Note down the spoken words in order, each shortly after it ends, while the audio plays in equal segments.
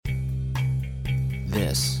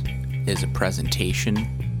This is a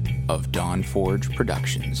presentation of Dawn Forge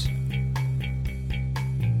Productions.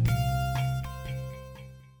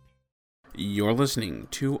 You're listening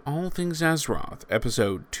to All Things Azeroth,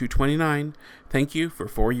 episode 229. Thank you for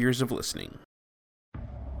 4 years of listening.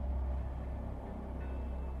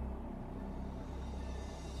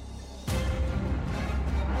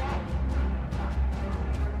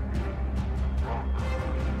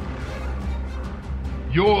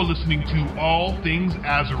 You're listening to All Things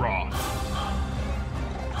Azeroth.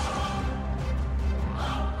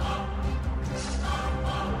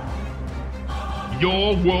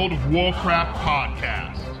 Your World of Warcraft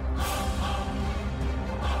podcast.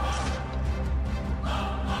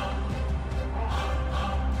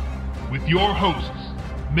 With your hosts,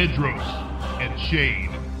 Medros and Shade.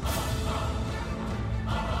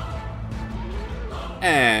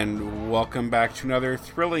 And welcome back to another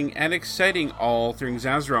thrilling and exciting All Things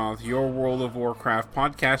Azeroth, your World of Warcraft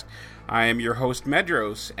podcast. I am your host,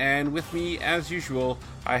 Medros, and with me, as usual,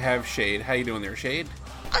 I have Shade. How you doing there, Shade?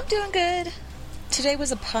 I'm doing good. Today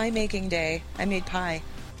was a pie-making day. I made pie.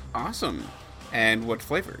 Awesome. And what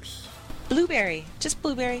flavors? Blueberry. Just a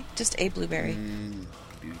blueberry.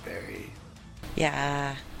 Blueberry.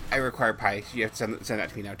 Yeah. I require pie. You have to send that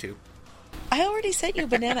to me now, too. I already sent you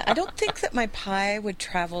banana. I don't think that my pie would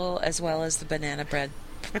travel as well as the banana bread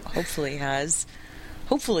hopefully has.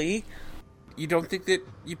 Hopefully. You don't think that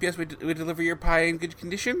UPS would deliver your pie in good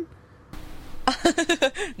condition?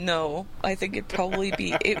 No. I think it'd probably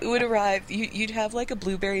be... It would arrive... You'd have like a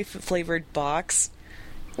blueberry flavored box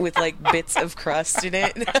with like bits of crust in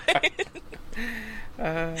it.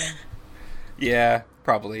 Yeah,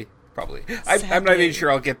 probably. I'm not even sure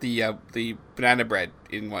I'll get the banana bread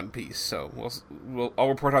in one piece, so I'll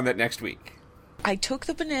report on that next week. I took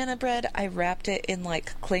the banana bread, I wrapped it in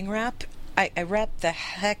like cling wrap. I wrapped the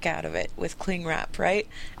heck out of it with cling wrap, right?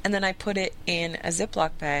 And then I put it in a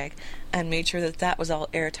Ziploc bag and made sure that was all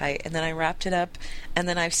airtight. And then I wrapped it up, and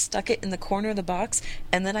then I stuck it in the corner of the box,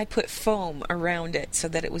 and then I put foam around it so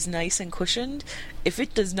that it was nice and cushioned. If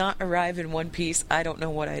it does not arrive in one piece, I don't know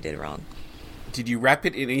what I did wrong. Did you wrap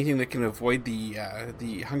it in anything that can avoid the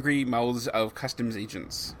hungry mouths of customs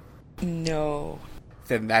agents? No.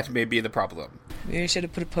 Then that may be the problem. Maybe I should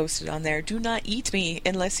have put a post-it on there. Do not eat me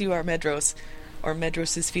unless you are Medros or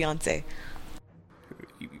Medros' fiance.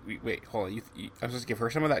 Wait, hold on. I'm supposed to give her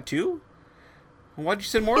some of that too? Why'd you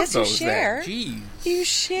send more of those? Yes, you share. Then? Jeez. You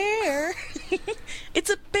share. It's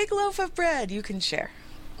a big loaf of bread. You can share.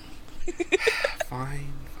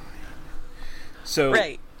 Fine. So,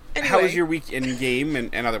 right. Anyway. How was your week in game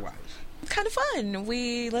and otherwise? Kind of fun.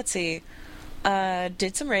 Let's see,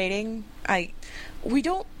 did some raiding. I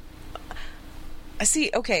got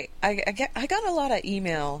a lot of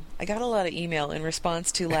email. I got a lot of email in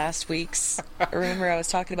response to last week's. Remember I was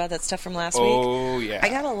talking about that stuff from last week? Oh, yeah. I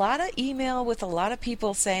got a lot of email with a lot of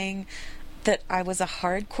people saying that I was a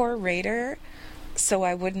hardcore raider, so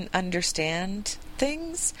I wouldn't understand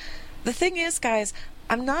things. The thing is, guys,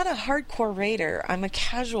 I'm not a hardcore raider. I'm a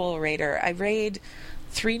casual raider. I raid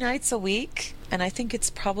 3 nights a week, and I think it's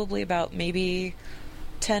probably about maybe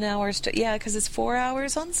 10 hours because it's 4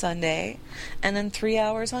 hours on Sunday, and then 3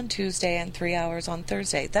 hours on Tuesday, and 3 hours on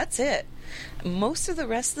Thursday. That's it. Most of the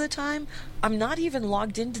rest of the time, I'm not even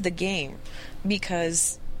logged into the game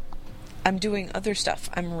because I'm doing other stuff.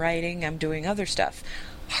 I'm writing, I'm doing other stuff.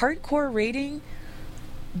 Hardcore raiding,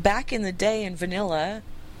 back in the day in vanilla,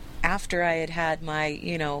 after I had my,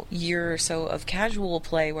 year or so of casual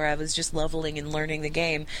play where I was just leveling and learning the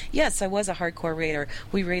game, yes, I was a hardcore raider.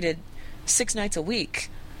 We raided 6 nights a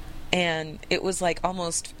week, and it was like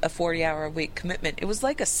almost a 40-hour-a-week commitment. It was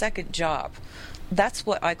like a second job. That's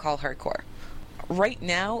what I call hardcore. Right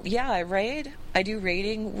now, yeah, I raid. I do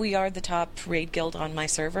raiding. We are the top raid guild on my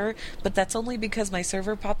server, but that's only because my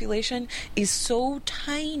server population is so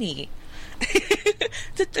tiny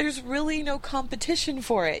that there's really no competition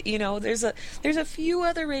for it. There's a few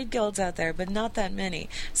other raid guilds out there, but not that many.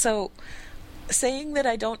 So saying that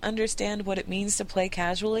I don't understand what it means to play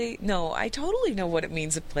casually, no, I totally know what it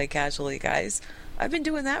means to play casually, guys. I've been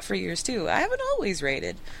doing that for years too. I haven't always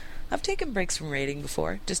raided. I've taken breaks from raiding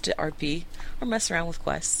before, just to RP or mess around with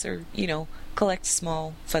quests or, collect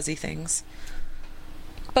small fuzzy things.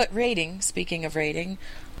 But raiding, speaking of raiding,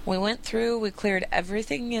 we went through, we cleared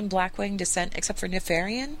everything in Blackwing Descent except for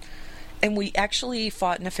Nefarian, and we actually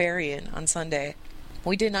fought Nefarian on Sunday.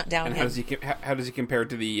 We did not down him. How does he compare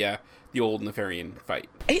to the old Nefarian fight?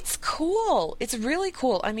 It's cool. It's really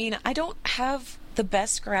cool. I mean, I don't have the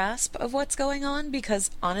best grasp of what's going on because,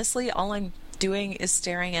 honestly, all I'm doing is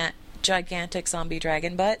staring at gigantic zombie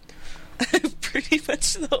dragon butt. Pretty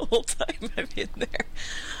much the whole time I'm in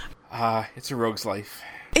there. It's a rogue's life.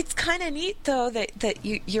 It's kind of neat though that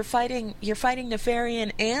you're fighting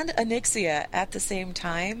Nefarian and Onyxia at the same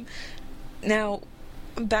time. Now,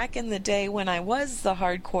 back in the day when I was the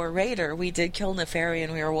hardcore raider, we did kill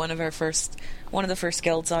Nefarian. We were one of the first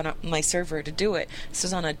guilds on my server to do it. This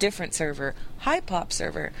was on a different server, High Pop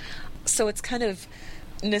server. So it's kind of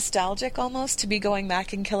nostalgic almost to be going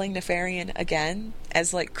back and killing Nefarian again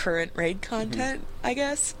as like current raid content, I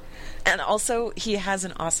guess. And also, he has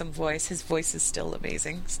an awesome voice. His voice is still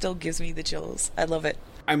amazing. Still gives me the chills. I love it.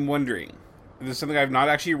 I'm wondering, this is something I've not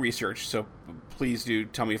actually researched, so please do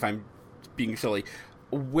tell me if I'm being silly.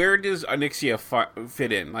 Where does Onyxia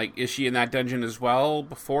fit in? Like, is she in that dungeon as well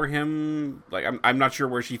before him? Like, I'm not sure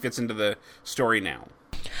where she fits into the story now.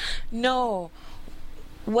 No.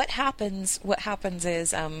 What happens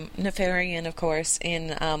is, Nefarian, of course,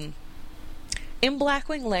 in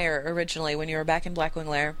Blackwing Lair originally, when you were back in Blackwing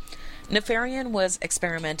Lair, Nefarian was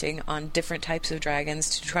experimenting on different types of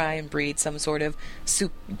dragons to try and breed some sort of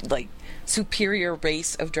superior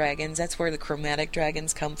race of dragons. That's where the chromatic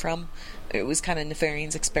dragons come from. It was kind of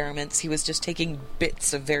Nefarian's experiments. He was just taking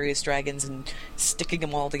bits of various dragons and sticking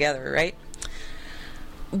them all together, right?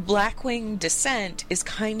 Blackwing Descent is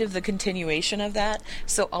kind of the continuation of that.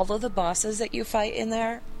 So although the bosses that you fight in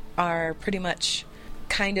there are pretty much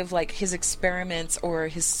kind of like his experiments or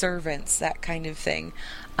his servants, that kind of thing.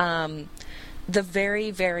 The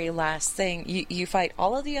very, very last thing, you fight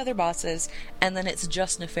all of the other bosses, and then it's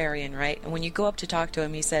just Nefarian, right? And when you go up to talk to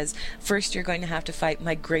him, he says, first you're going to have to fight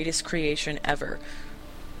my greatest creation ever.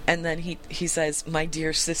 And then he says, my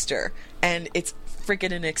dear sister. And it's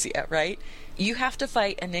freaking Onyxia, right? You have to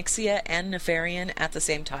fight Onyxia and Nefarian at the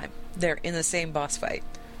same time. They're in the same boss fight.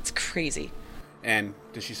 It's crazy. And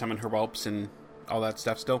does she summon her whelps and all that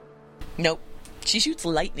stuff still? Nope. She shoots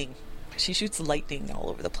lightning. She shoots lightning all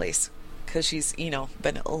over the place. Because she's,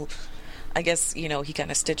 been I guess, he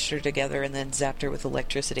kind of stitched her together and then zapped her with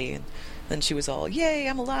electricity. And then she was all, yay,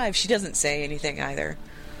 I'm alive. She doesn't say anything either.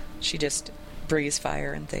 She just breathes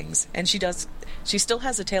fire and things. And she still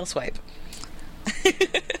has a tail swipe.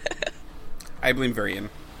 I blame Varian.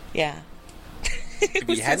 Yeah. If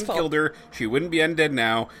he hadn't killed her, she wouldn't be undead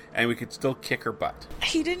now, and we could still kick her butt.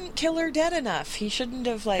 He didn't kill her dead enough. He shouldn't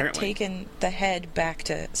have, taken the head back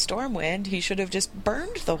to Stormwind. He should have just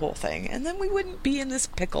burned the whole thing, and then we wouldn't be in this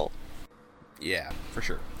pickle. Yeah, for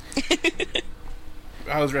sure.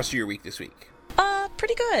 How was the rest of your week this week?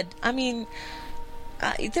 Pretty good. I mean,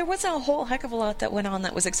 there wasn't a whole heck of a lot that went on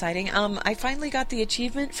that was exciting. I finally got the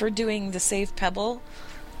achievement for doing the Save Pebble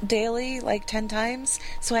daily, 10 times.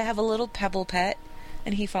 So I have a little Pebble pet,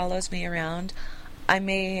 and he follows me around. I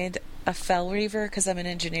made a Fel Reaver, because I'm an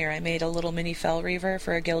engineer. I made a little mini Fel Reaver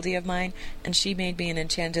for a guildie of mine, and she made me an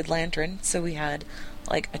enchanted lantern, so we had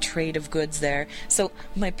a trade of goods there. So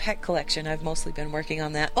my pet collection, I've mostly been working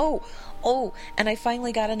on that. Oh, and I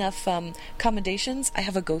finally got enough commendations. I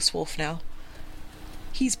have a ghost wolf now.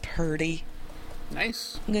 He's purty.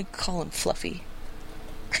 Nice. I'm gonna call him Fluffy.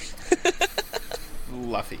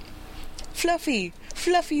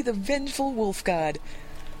 Fluffy the vengeful wolf god.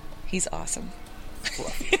 He's awesome.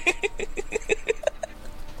 Fluffy.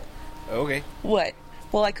 Okay. What?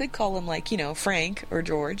 Well, I could call him Frank or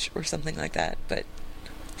George or something like that, but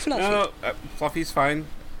Fluffy. No, Fluffy's fine,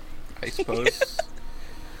 I suppose.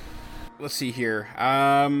 Let's see here.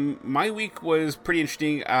 My week was pretty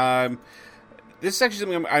interesting. This is actually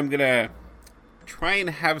something I'm gonna try and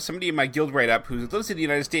have somebody in my guild write up who lives in the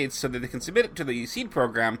United States so that they can submit it to the seed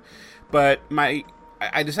program. But I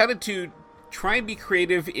decided to try and be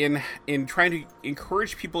creative in trying to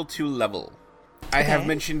encourage people to level. Okay. I have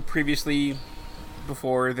mentioned previously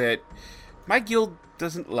before that my guild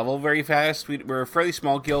doesn't level very fast. We're a fairly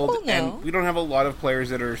small guild, and we don't have a lot of players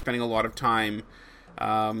that are spending a lot of time,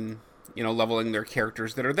 leveling their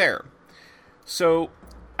characters that are there. So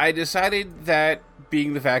I decided that,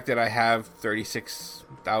 being the fact that I have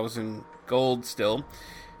 36,000 gold still,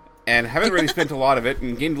 and haven't really spent a lot of it,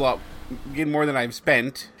 and gained more than I've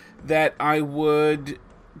spent, that I would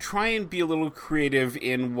try and be a little creative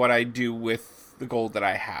in what I do with the gold that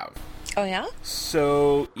I have. Oh, yeah?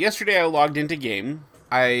 So, yesterday I logged into game.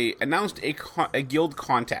 I announced a guild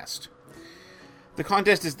contest. The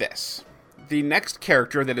contest is this. The next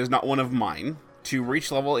character that is not one of mine to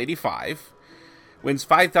reach level 85 wins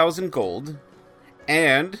 5,000 gold,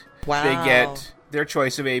 and they get their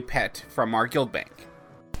choice of a pet from our guild bank.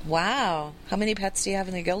 Wow. How many pets do you have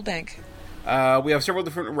in the guild bank? We have several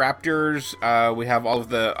different raptors. We have all of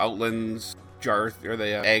the outlands jar or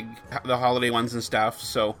the egg, the holiday ones and stuff.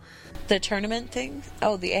 So The tournament thing?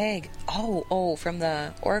 Oh, the egg. Oh, from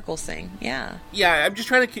the Oracles thing. Yeah. yeah, I'm just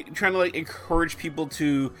trying to like encourage people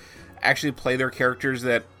to actually play their characters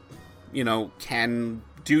that, you know, can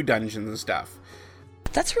do dungeons and stuff.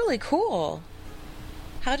 That's really cool.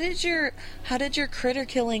 How did your critter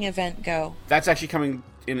killing event go? That's actually coming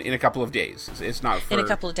in a couple of days. It's not for... In a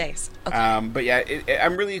couple of days. Okay. But yeah,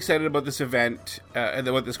 I'm really excited about this event, and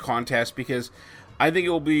about this contest, because I think it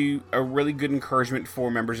will be a really good encouragement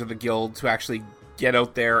for members of the guild to actually get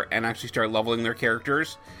out there and actually start leveling their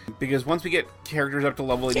characters. Because once we get characters up to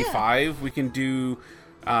level 85, we can do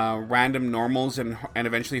random normals and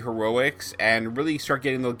eventually heroics, and really start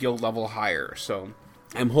getting the guild level higher. So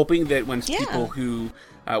I'm hoping that once people who...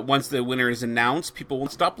 once the winner is announced, people will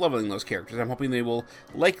stop leveling those characters. I'm hoping they will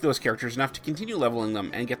like those characters enough to continue leveling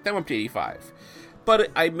them and get them up to 85.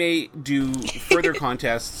 But I may do further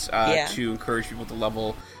contests to encourage people to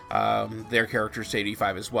level their characters to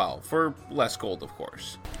 85 as well, for less gold, of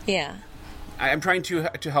course. Yeah. I'm trying to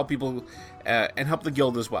help people and help the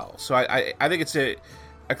guild as well. So I think it's a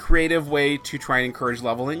creative way to try and encourage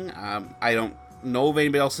leveling. I don't know if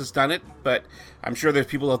anybody else has done it, but I'm sure there's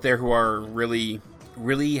people out there who are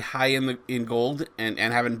really high in gold and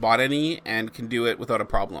haven't bought any and can do it without a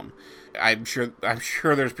problem. I'm sure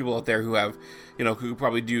there's people out there who have, you know, who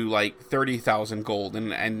probably do like 30,000 gold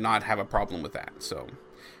and not have a problem with that. So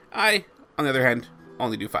I, on the other hand,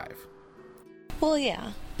 only do 5. Well,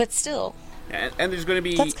 yeah, but still. And there's going to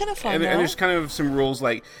be... That's kind of fun, and there's kind of some rules,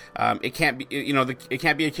 like, it can't be, you know, it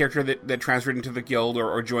can't be a character that transferred into the guild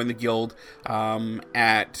or joined the guild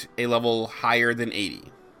at a level higher than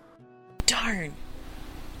 80. Darn.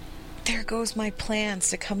 There goes my plans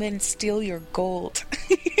to come in and steal your gold.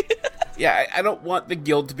 Yeah, I don't want the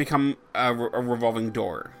guild to become a revolving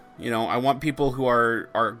door. You know, I want people who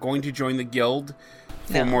are going to join the guild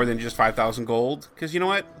for more than just 5,000 gold. Because you know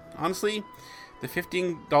what? Honestly, the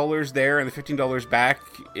 $15 there and the $15 back,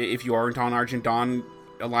 if you aren't on Argent Dawn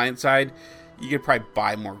Alliance side, you could probably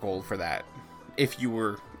buy more gold for that. If you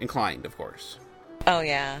were inclined, of course. Oh,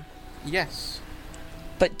 yeah. Yes.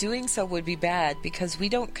 But doing so would be bad, because we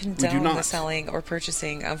don't condone the selling or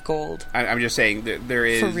purchasing of gold. I'm just saying that there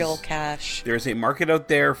is... For real cash. There is a market out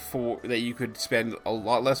there that you could spend a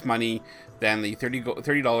lot less money than the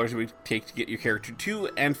 $30 it would take to get your character to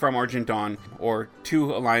and from Argent Dawn, or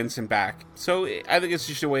to Alliance and back. So I think it's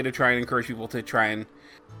just a way to try and encourage people to try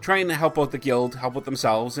and help out the guild, help out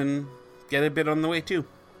themselves, and get a bit on the way too.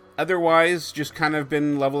 Otherwise, just kind of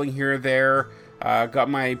been leveling here or there. Got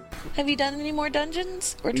my... Have you done any more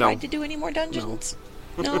dungeons? Or tried to do any more dungeons?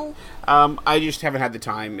 No. I just haven't had the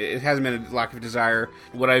time. It hasn't been a lack of desire.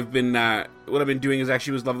 What I've been doing is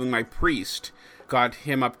actually was leveling my priest. Got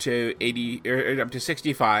him up to 80 or up to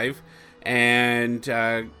 65, and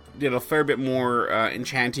did a fair bit more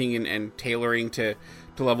enchanting and tailoring to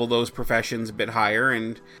level those professions a bit higher,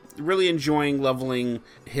 and really enjoying leveling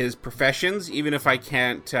his professions, even if I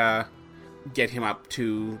can't get him up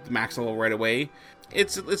to the max level right away.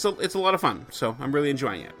 It's a lot of fun, so I'm really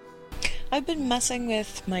enjoying it. I've been messing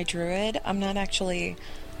with my druid. I'm not actually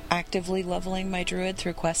actively leveling my druid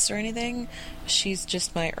through quests or anything. She's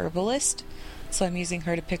just my herbalist, so I'm using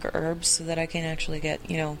her to pick herbs so that I can actually get,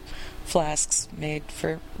 you know, flasks made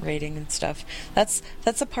for raiding and stuff. That's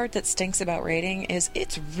the part that stinks about raiding, is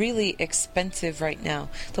it's really expensive right now.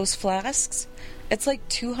 Those flasks, it's like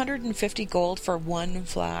 250 gold for one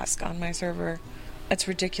flask on my server. It's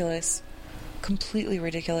ridiculous. Completely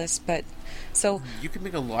ridiculous, but so... You could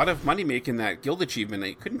make a lot of money making that guild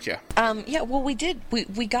achievement, couldn't you? Yeah, well, we did.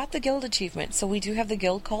 We got the guild achievement, so we do have the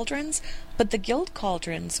guild cauldrons, but the guild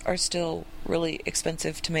cauldrons are still really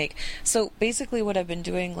expensive to make. So basically what I've been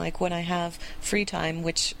doing, like when I have free time,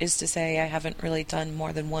 which is to say I haven't really done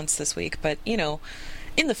more than once this week, but, you know,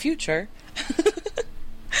 in the future...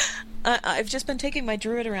 I've just been taking my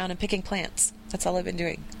druid around and picking plants. That's all I've been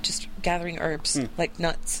doing. Just gathering herbs, like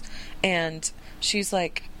nuts. And she's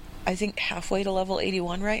like, I think halfway to level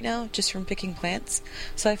 81 right now, just from picking plants.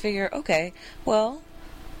 So I figure, okay, well,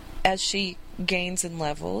 as she gains in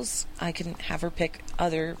levels, I can have her pick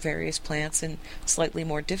other various plants in slightly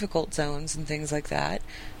more difficult zones and things like that.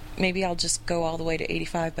 Maybe I'll just go all the way to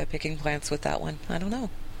 85 by picking plants with that one. I don't know.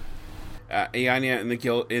 Ayania in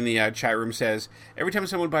the chat room says, every time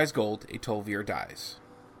someone buys gold, a Tol'vir dies.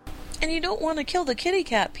 And you don't want to kill the kitty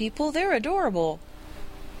cat people. They're adorable.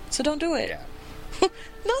 So don't do it. Yeah.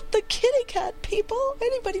 Not the kitty cat people.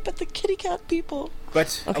 Anybody but the kitty cat people.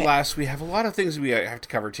 But alas, we have a lot of things we have to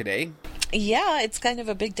cover today. Yeah, it's kind of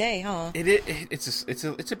a big day, huh? It's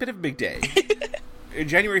a bit of a big day.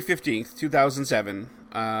 January 15th, 2007,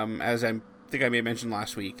 as I'm think I may have mentioned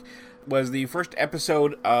last week, was the first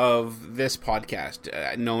episode of this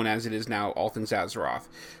podcast, known as it is now, All Things Azeroth.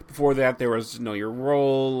 Before that, there was Know Your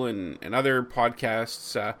Role and other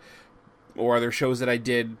podcasts or other shows that I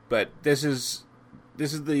did, but this is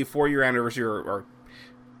the 4-year anniversary, or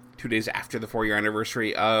 2 days after the 4-year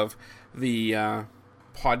anniversary of the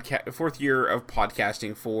 4th year of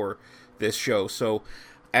podcasting for this show. So,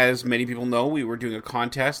 as many people know, we were doing a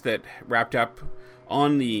contest that wrapped up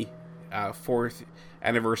on the 4th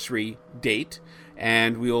anniversary date,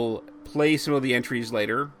 and we'll play some of the entries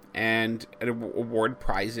later and award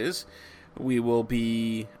prizes. We will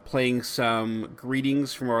be playing some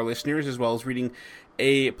greetings from our listeners, as well as reading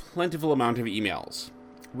a plentiful amount of emails.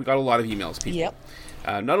 We got a lot of emails, people.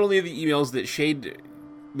 Yep. Not only the emails that Shade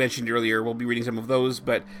mentioned earlier, we'll be reading some of those,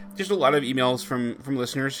 but just a lot of emails from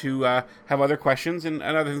listeners who have other questions and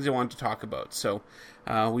other things they want to talk about. So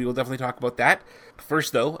we will definitely talk about that.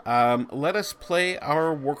 First, though, let us play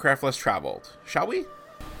our Warcraft Less Traveled, shall we?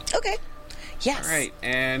 Okay. Yes. All right,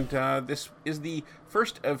 and this is the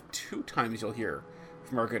first of 2 times you'll hear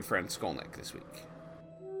from our good friend Skolnick this week.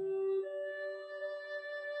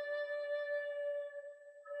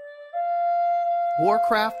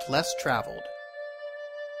 Warcraft Less Traveled.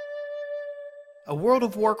 A World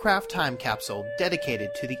of Warcraft time capsule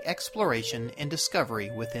dedicated to the exploration and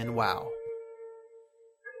discovery within WoW.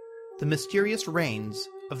 The mysterious reigns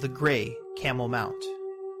of the Grey Camel Mount.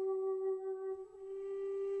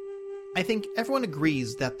 I think everyone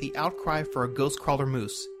agrees that the outcry for a Ghostcrawler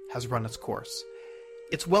moose has run its course.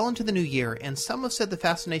 It's well into the new year, and some have said the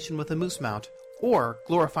fascination with a moose mount, or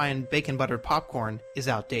glorifying bacon-buttered popcorn, is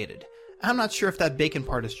outdated. I'm not sure if that bacon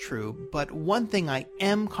part is true, but one thing I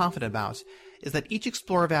am confident about is that each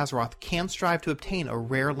explorer of Azeroth can strive to obtain a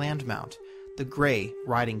rare land mount, the Grey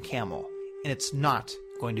Riding Camel, and it's not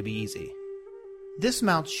going to be easy. This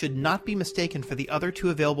mount should not be mistaken for the other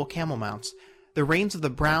 2 available camel mounts. The reins of the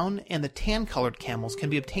brown and the tan-colored camels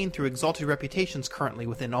can be obtained through exalted reputations currently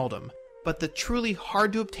within Uldum, but the truly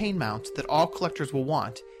hard-to-obtain mount that all collectors will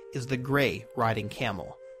want is the Grey Riding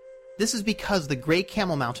Camel. This is because the Grey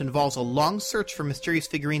Camel Mount involves a long search for mysterious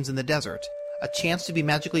figurines in the desert, a chance to be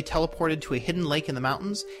magically teleported to a hidden lake in the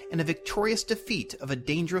mountains, and a victorious defeat of a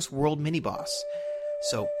dangerous world mini-boss.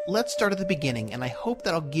 So let's start at the beginning, and I hope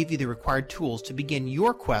that I'll give you the required tools to begin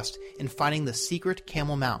your quest in finding the secret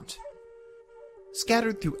camel mount.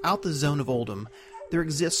 Scattered throughout the zone of Uldum, there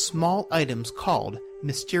exist small items called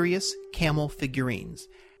mysterious camel figurines.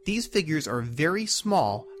 These figures are very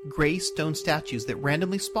small, gray stone statues that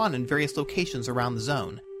randomly spawn in various locations around the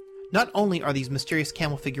zone. Not only are these mysterious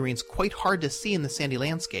camel figurines quite hard to see in the sandy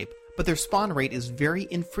landscape, but their spawn rate is very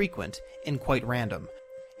infrequent and quite random.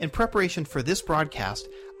 In preparation for this broadcast,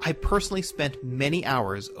 I personally spent many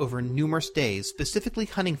hours over numerous days specifically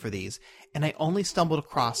hunting for these, and I only stumbled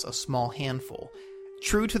across a small handful.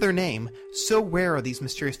 True to their name, so rare are these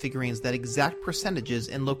mysterious figurines that exact percentages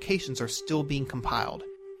and locations are still being compiled.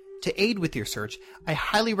 To aid with your search, I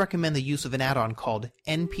highly recommend the use of an add-on called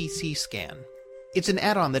NPC Scan. It's an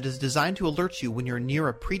add-on that is designed to alert you when you're near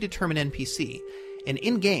a predetermined NPC, and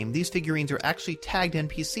in-game these figurines are actually tagged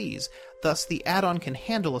NPCs, thus the add-on can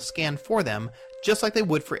handle a scan for them just like they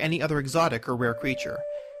would for any other exotic or rare creature.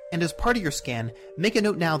 And as part of your scan, make a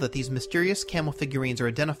note now that these mysterious camel figurines are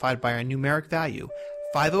identified by a numeric value,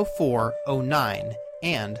 50409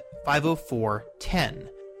 and 50410.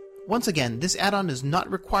 Once again, this add-on is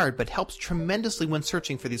not required but helps tremendously when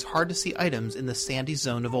searching for these hard-to-see items in the sandy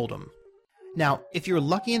zone of Uldum. Now, if you're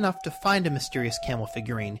lucky enough to find a mysterious camel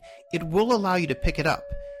figurine, it will allow you to pick it up,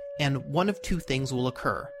 and one of 2 things will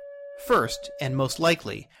occur. First, and most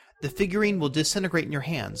likely, the figurine will disintegrate in your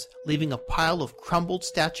hands, leaving a pile of crumbled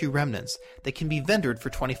statue remnants that can be vendored for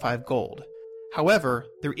 25 gold. However,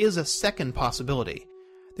 there is a second possibility.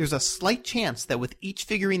 There's a slight chance that with each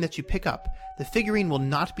figurine that you pick up, the figurine will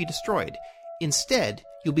not be destroyed. Instead,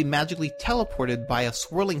 you'll be magically teleported by a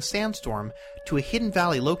swirling sandstorm to a hidden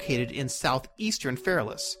valley located in southeastern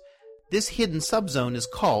Faerless. This hidden subzone is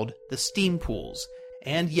called the Steam Pools.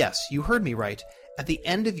 And yes, you heard me right. At the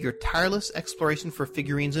end of your tireless exploration for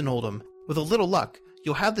figurines in Uldum, with a little luck,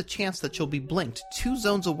 you'll have the chance that you'll be blinked 2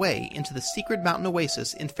 zones away into the secret mountain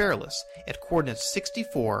oasis in Faerless at coordinates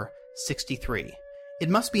 64-63. It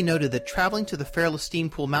must be noted that traveling to the Faerless Steam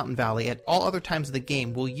Pool Mountain Valley at all other times of the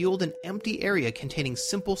game will yield an empty area containing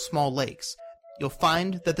simple small lakes. You'll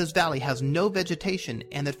find that this valley has no vegetation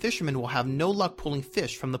and that fishermen will have no luck pulling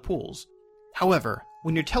fish from the pools. However,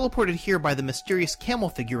 when you're teleported here by the mysterious camel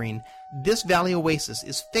figurine, this valley oasis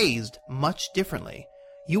is phased much differently.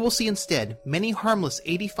 You will see instead many harmless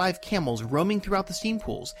 85 camels roaming throughout the steam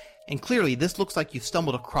pools, and clearly this looks like you've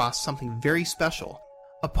stumbled across something very special.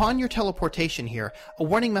 Upon your teleportation here, a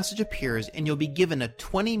warning message appears and you'll be given a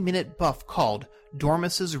 20-minute buff called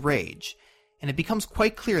Dormus's Rage, and it becomes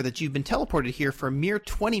quite clear that you've been teleported here for a mere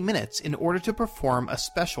 20 minutes in order to perform a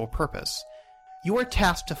special purpose. You are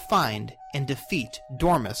tasked to find and defeat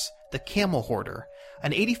Dormus, the Camel Hoarder,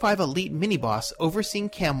 an 85 elite mini-boss overseeing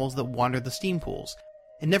camels that wander the steam pools.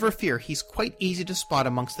 And never fear, he's quite easy to spot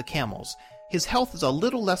amongst the camels. His health is a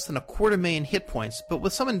little less than 250,000 hit points, but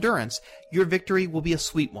with some endurance, your victory will be a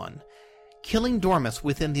sweet one. Killing Dormus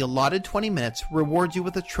within the allotted 20 minutes rewards you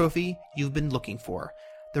with a trophy you've been looking for,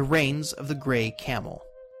 the Reins of the Grey Camel.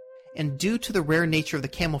 And due to the rare nature of the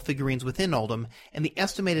camel figurines within Uldum, and the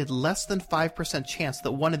estimated less than 5% chance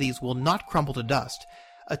that one of these will not crumble to dust,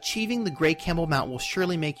 achieving the Grey Camel mount will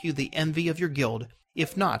surely make you the envy of your guild,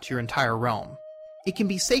 if not your entire realm. It can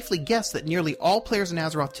be safely guessed that nearly all players in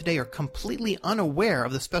Azeroth today are completely unaware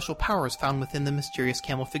of the special powers found within the mysterious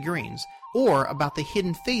camel figurines, or about the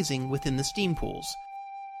hidden phasing within the steam pools.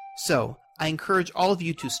 So, I encourage all of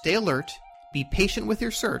you to stay alert, be patient with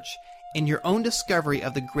your search, and your own discovery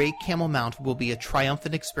of the Grey Camel mount will be a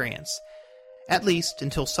triumphant experience. At least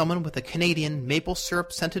until someone with a Canadian maple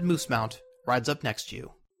syrup scented moose mount rides up next to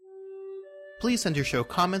you. Please send your show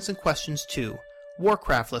comments and questions to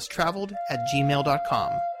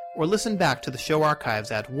warcraftlesstraveled@gmail.com, or listen back to the show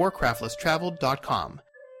archives at warcraftlesstraveled.com.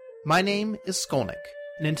 My name is Skolnick,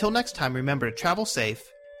 and until next time, remember to travel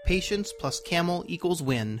safe, patience plus camel equals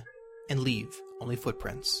win, and leave only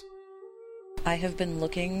footprints. I have been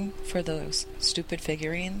looking for those stupid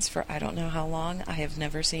figurines for I don't know how long. I have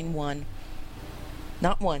never seen one.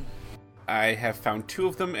 Not one. I have found 2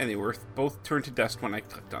 of them, and they were both turned to dust when I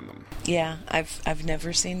clicked on them. Yeah, I've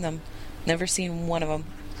never seen them. Never seen one of them.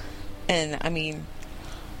 And, I mean,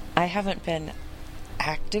 I haven't been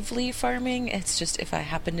actively farming. It's just if I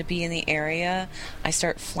happen to be in the area, I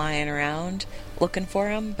start flying around looking for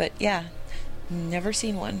them. But, yeah, never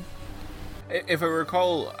seen one. If I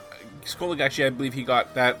recall, Skolik actually, I believe he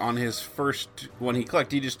got that on his first one he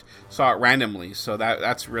collected. He just saw it randomly, so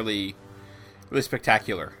that's really, really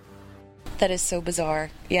spectacular. That is so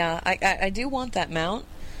bizarre. Yeah, I do want that mount,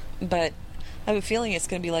 but I have a feeling it's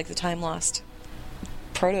going to be like the time lost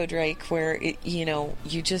Proto Drake, where you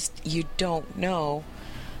don't know,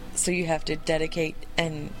 so you have to dedicate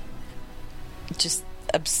and just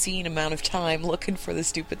obscene amount of time looking for the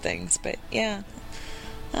stupid things. But yeah,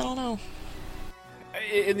 I don't know.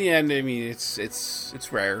 In the end, I mean, it's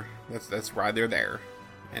rare. That's why they're there.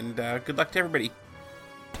 And good luck to everybody.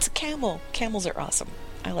 It's a camel. Camels are awesome.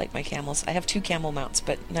 I like my camels. I have 2 camel mounts,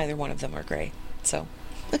 but neither one of them are gray. So.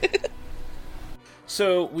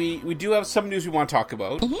 So we do have some news we want to talk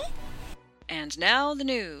about. Mm-hmm. And now the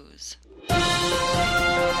news. From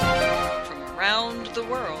around the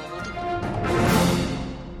world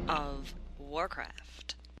of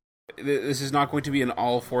Warcraft. This is not going to be an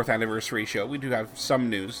all 4th anniversary show. We do have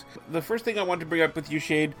some news. The first thing I want to bring up with you,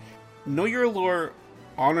 Shade, know your lore,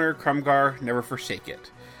 honor Krumgar, never forsake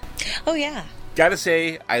it. Oh, yeah. Gotta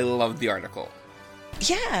say, I loved the article.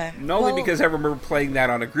 Yeah. Not only because I remember playing that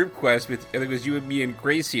on a group quest with, I think it was you and me and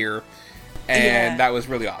Grace here, and that was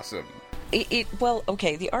really awesome.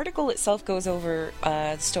 Okay, the article itself goes over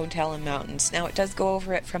the Stone Talon Mountains. Now, it does go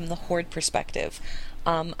over it from the Horde perspective.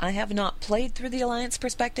 I have not played through the Alliance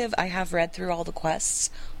perspective. I have read through all the quests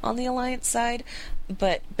on the Alliance side,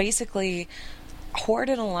 but basically, Horde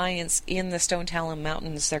and Alliance in the Stone Talon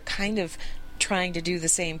Mountains, they're kind of trying to do the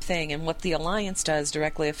same thing, and what the Alliance does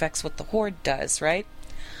directly affects what the Horde does, right?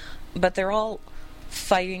 But they're all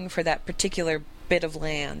fighting for that particular bit of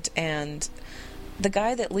land, and the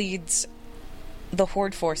guy that leads the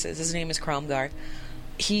Horde forces, his name is Kromgar,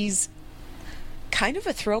 he's kind of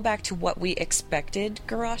a throwback to what we expected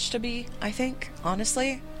Garrosh to be, I think,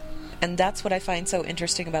 honestly. And that's what I find so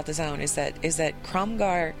interesting about the zone, is that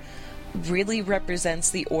Kromgar really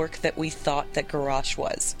represents the orc that we thought that Garrosh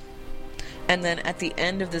was. And then at the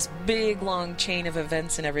end of this big, long chain of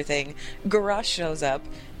events and everything, Garrosh shows up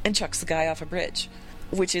and chucks the guy off a bridge.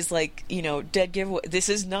 Which is like, dead giveaway. This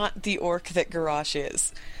is not the orc that Garrosh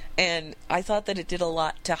is. And I thought that it did a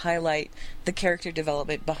lot to highlight the character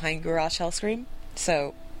development behind Garrosh Hellscream.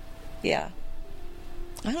 So, yeah.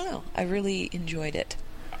 I don't know. I really enjoyed it.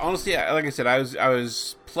 Honestly, like I said, I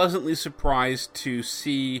was pleasantly surprised to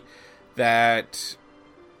see that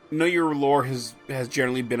Know Your Lore has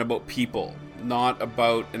generally been about people, not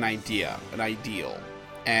about an idea, an ideal.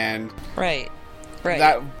 And right. Right.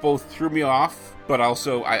 That both threw me off, but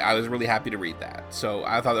also I was really happy to read that. So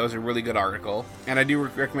I thought that was a really good article. And I do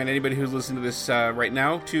recommend anybody who's listening to this right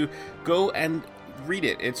now to go and read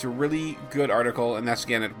it. It's a really good article, and that's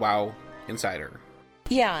again at WoW Insider.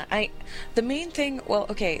 Yeah, the main thing, well,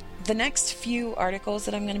 okay, the next few articles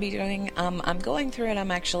that I'm going to be doing, I'm going through and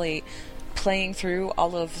I'm actually playing through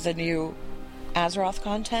all of the new Azeroth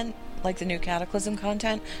content, like the new Cataclysm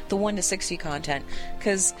content, the 1 to 60 content.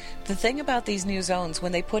 Because the thing about these new zones,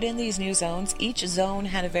 when they put in these new zones, each zone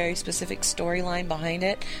had a very specific storyline behind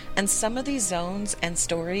it, and some of these zones and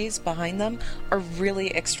stories behind them are really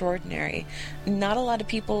extraordinary. Not a lot of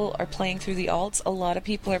people are playing through the alts, a lot of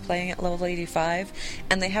people are playing at level 85,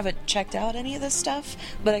 and they haven't checked out any of this stuff,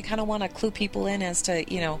 but I kind of want to clue people in as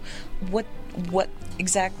to, you know, what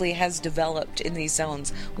exactly has developed in these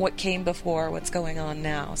zones, what came before, what's going on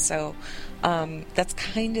now. So that's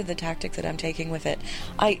kind of the tactic that I'm taking with it.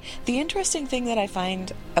 The interesting thing that I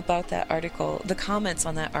find about that article, the comments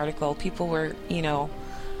on that article, people were, you know,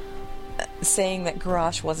 saying that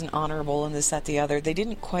Garrosh wasn't honorable and this, that, the other. They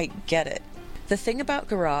didn't quite get it. The thing about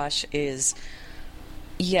Garrosh is,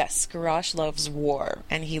 yes, Garrosh loves war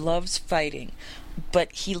and he loves fighting,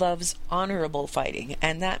 but he loves honorable fighting,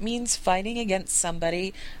 and that means fighting against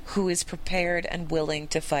somebody who is prepared and willing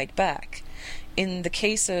to fight back. In the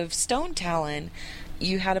case of Stone Talon,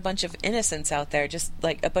 you had a bunch of innocents out there, just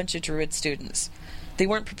like a bunch of Druid students. They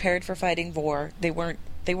weren't prepared for fighting war. They weren't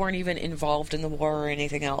even involved in the war or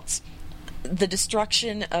anything else. The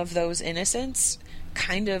destruction of those innocents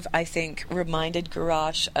kind of, I think, reminded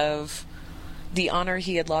Garrosh of the honor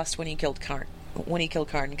he had lost when he killed Karn.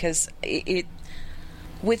 Because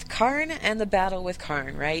with Karn and the battle with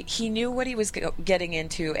Karn, right? He knew what he was getting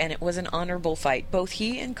into, and it was an honorable fight. Both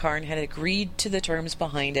he and Karn had agreed to the terms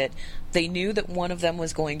behind it. They knew that one of them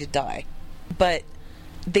was going to die. But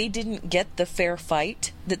they didn't get the fair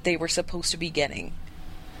fight that they were supposed to be getting.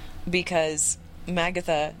 Because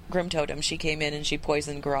Magatha Grimtotem, she came in and she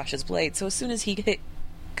poisoned Garrosh's blade. So as soon as he hit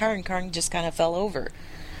Karn just kind of fell over.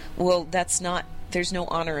 Well, there's no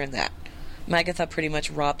honor in that. Magatha pretty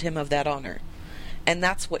much robbed him of that honor. And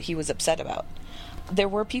that's what he was upset about. There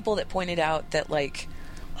were people that pointed out that, like,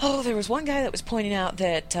 there was one guy that was pointing out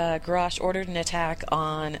that Garrosh ordered an attack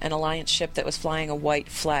on an Alliance ship that was flying a white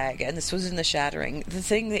flag, and this was in the Shattering. The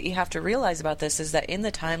thing that you have to realize about this is that in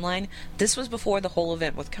the timeline, this was before the whole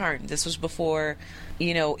event with Karn. This was before,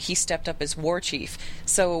 you know, he stepped up as war chief.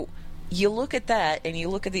 So you look at that, and you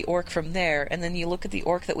look at the orc from there, and then you look at the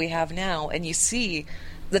orc that we have now, and you see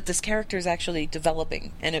that this character is actually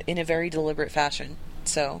developing in a very deliberate fashion.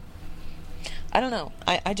 So, I don't know.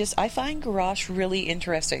 I find Garrosh really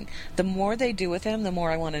interesting. The more they do with him, the more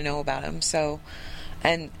I want to know about him. So,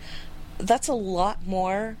 and that's a lot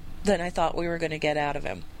more than I thought we were going to get out of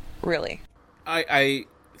him. Really. I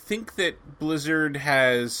think that Blizzard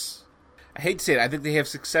has, I hate to say it, I think they have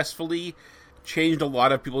successfully changed a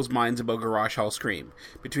lot of people's minds about Garrosh Hellscream.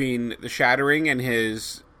 Between the Shattering and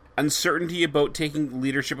his uncertainty about taking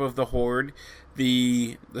leadership of the Horde,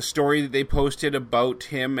 the story that they posted about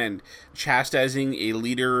him and chastising a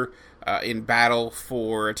leader in battle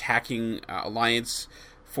for attacking Alliance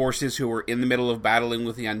forces who were in the middle of battling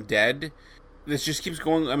with the undead. This just keeps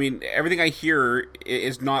going. I mean, everything I hear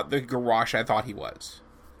is not the Garrosh I thought he was.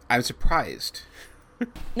 I'm surprised.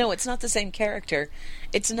 No, it's not the same character.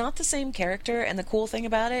 It's not the same character, and the cool thing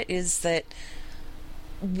about it is that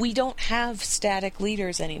we don't have static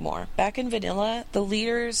leaders anymore. Back in Vanilla, the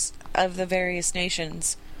leaders of the various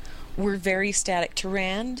nations were very static.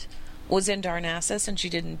 Tyrande was in Darnassus, and she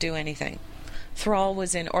didn't do anything. Thrall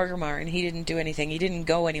was in Orgrimmar, and he didn't do anything. He didn't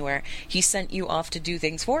go anywhere. He sent you off to do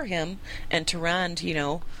things for him, and Tyrande, you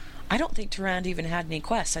know, I don't think Tyrande even had any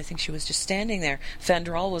quests. I think she was just standing there.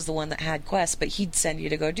 Fandral was the one that had quests, but he'd send you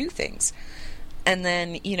to go do things. And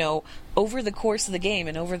then, you know, over the course of the game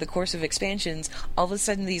and over the course of expansions, all of a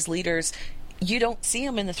sudden these leaders, you don't see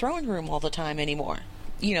them in the throne room all the time anymore.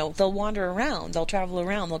 You know, they'll wander around, they'll travel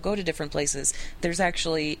around, they'll go to different places. There's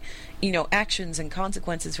actually, you know, actions and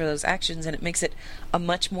consequences for those actions, and it makes it a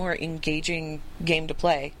much more engaging game to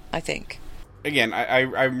play, I think. Again,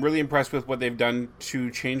 I'm really impressed with what they've done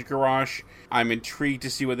to change Garrosh. I'm intrigued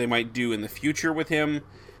to see what they might do in the future with him.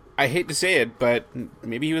 I hate to say it, but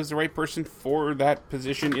maybe he was the right person for that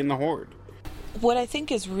position in the Horde. What I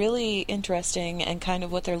think is really interesting and kind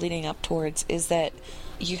of what they're leading up towards is that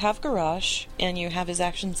you have Garrosh and you have his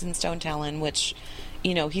actions in Stone Talon, which,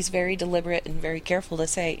 you know, he's very deliberate and very careful to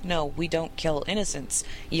say, no, we don't kill innocents.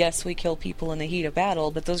 Yes, we kill people in the heat of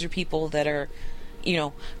battle, but those are people that are, you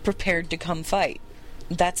know, prepared to come fight.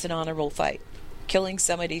 That's an honorable fight. Killing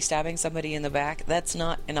somebody, stabbing somebody in the back, that's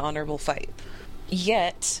not an honorable fight.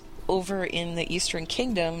 Yet, over in the Eastern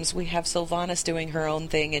Kingdoms, we have Sylvanas doing her own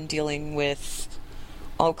thing and dealing with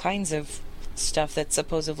all kinds of stuff that's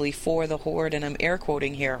supposedly for the Horde, and I'm air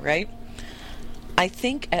quoting here, right? I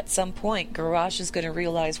think at some point Garrosh is going to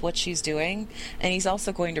realize what she's doing, and he's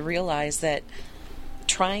also going to realize that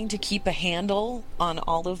trying to keep a handle on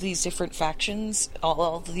all of these different factions,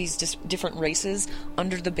 all of these different races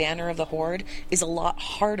under the banner of the Horde is a lot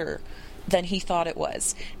harder than he thought it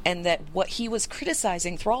was. And that what he was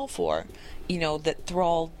criticizing Thrall for, that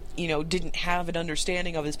Thrall, didn't have an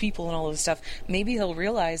understanding of his people and all of this stuff, maybe he'll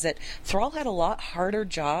realize that Thrall had a lot harder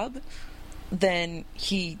job than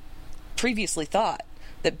he previously thought.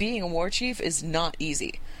 That being a war chief is not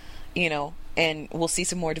easy, and we'll see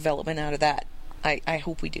some more development out of that. I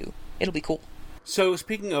hope we do. It'll be cool. So,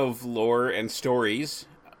 speaking of lore and stories,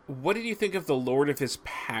 what did you think of the Lord of His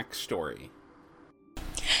Pack story?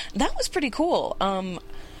 That was pretty cool.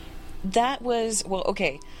 That was, well,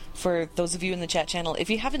 okay, for those of you in the chat channel, if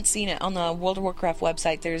you haven't seen it, on the World of Warcraft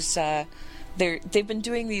website, there's they've been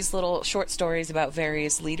doing these little short stories about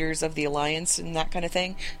various leaders of the Alliance and that kind of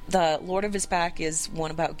thing. The Lord of His Pack is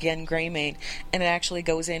one about Genn Greymane, and it actually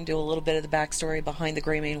goes into a little bit of the backstory behind the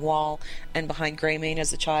Greymane Wall and behind Greymane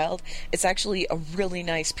as a child. It's actually a really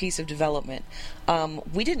nice piece of development.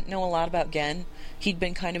 We didn't know a lot about Genn. He'd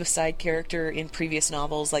been kind of a side character in previous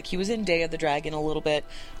novels. Like, he was in Day of the Dragon a little bit.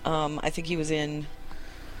 I think he was in...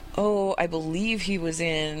 I believe he was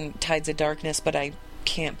in Tides of Darkness, but I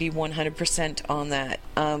can't be 100% on that.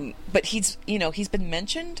 But he's been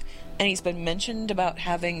mentioned, and he's been mentioned about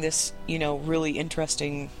having this, really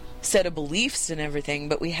interesting set of beliefs and everything,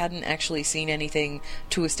 but we hadn't actually seen anything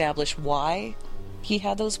to establish why he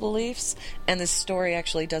had those beliefs. And this story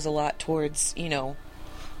actually does a lot towards,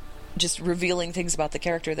 just revealing things about the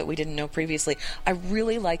character that we didn't know previously. I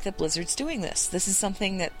really like that Blizzard's doing this. This is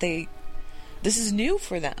something that this is new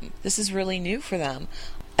for them. This is really new for them.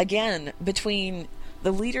 Again, between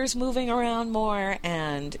the leaders moving around more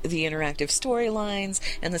and the interactive storylines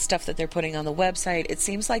and the stuff that they're putting on the website, it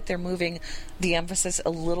seems like they're moving the emphasis a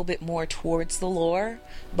little bit more towards the lore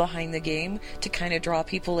behind the game to kind of draw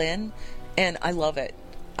people in. And I love it.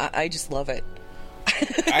 I just love it.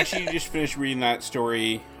 I actually just finished reading that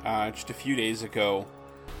story just a few days ago.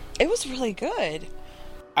 It was really good.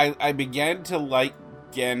 I began to like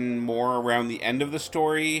Genn more around the end of the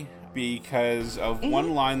story because of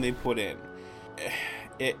one line they put in.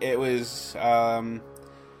 It was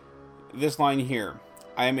this line here.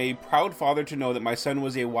 I am a proud father to know that my son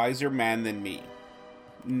was a wiser man than me.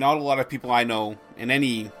 Not a lot of people I know in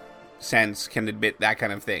any sense can admit that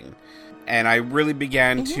kind of thing. And I really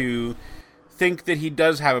began to think that he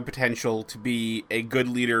does have a potential to be a good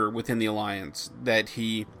leader within the Alliance, that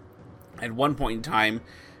he, at one point in time,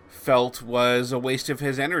 felt was a waste of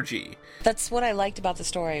his energy. That's what I liked about the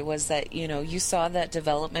story, was that, you saw that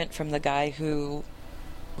development from the guy who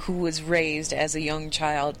was raised as a young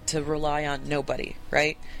child to rely on nobody,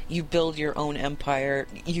 right? You build your own empire,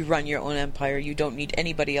 you run your own empire, you don't need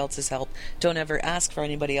anybody else's help, don't ever ask for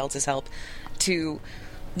anybody else's help, to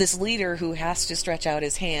this leader who has to stretch out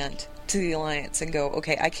his hand to the Alliance and go,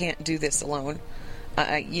 okay, I can't do this alone,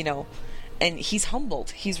 and he's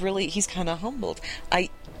humbled. He's kind of humbled. I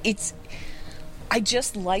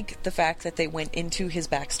just like the fact that they went into his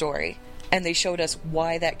backstory and they showed us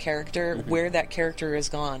why that character, where that character has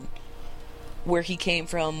gone, where he came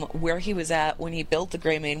from, where he was at when he built the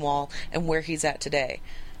Greymane Wall, and where he's at today.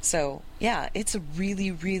 So, yeah, it's a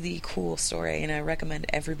really, really cool story, and I recommend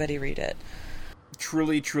everybody read it.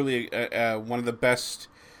 Truly, truly one of the best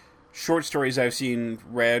short stories I've seen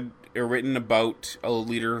read or written about a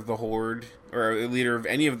leader of the Horde, or a leader of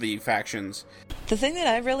any of the factions. The thing that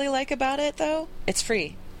I really like about it, though, it's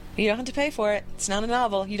free. You don't have to pay for it. It's not a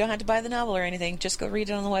novel. You don't have to buy the novel or anything. Just go read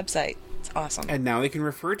it on the website. It's awesome. And now they can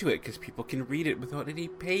refer to it because people can read it without any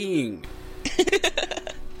paying.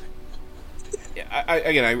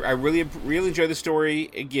 I really enjoyed the story.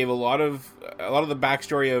 It gave a lot of the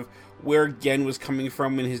backstory of where Genn was coming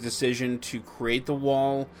from in his decision to create the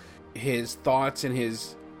wall, his thoughts and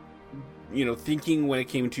his thinking when it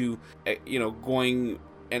came to going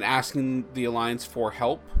and asking the Alliance for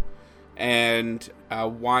help, and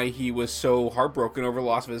why he was so heartbroken over the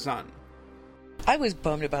loss of his son. I was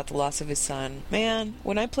bummed about the loss of his son. Man,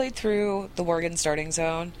 when I played through the Worgen Starting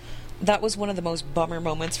Zone, that was one of the most bummer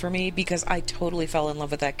moments for me, because I totally fell in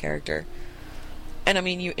love with that character. And I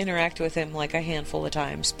mean, you interact with him like a handful of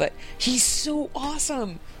times, but he's so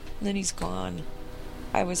awesome! And then he's gone.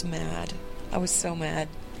 I was mad. I was so mad.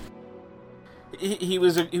 He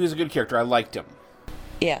was a good character. I liked him.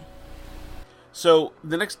 Yeah. So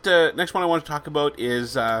the next one I want to talk about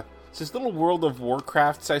is It's this little World of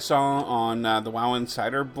Warcrafts I saw on the WoW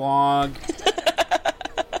Insider blog.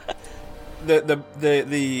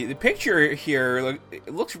 The picture here,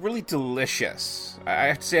 it looks really delicious. I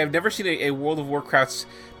have to say, I've never seen a World of Warcraft's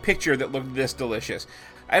picture that looked this delicious.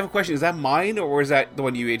 I have a question. Is that mine, or is that the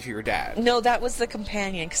one you ate for your dad? No, that was the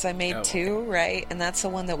companion, because I made two, okay. right? And that's the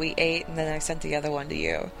one that we ate, and then I sent the other one to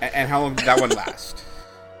you. And how long did that one last?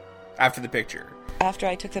 After the picture? After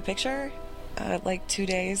I took the picture? Like 2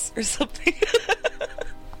 days or something.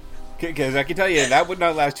 Because I can tell you, that would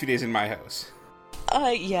not last 2 days in my house.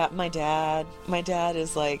 Yeah, my dad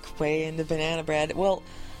is like way into banana bread. Well,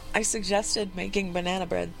 I suggested making banana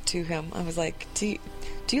bread to him. I was like, do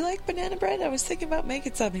you like banana bread? I was thinking about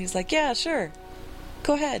making some. And he's like, yeah, sure.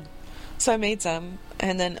 Go ahead. So I made some.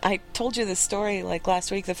 And then I told you this story like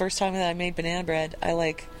last week, the first time that I made banana bread. I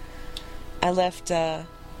left the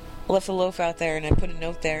loaf out there and I put a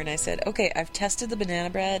note there and I said, okay, I've tested the banana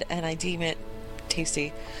bread and I deem it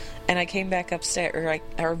tasty. And I came back upstairs, or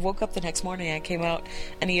I woke up the next morning, I came out,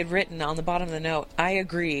 and he had written on the bottom of the note, I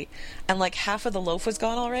agree. And like half of the loaf was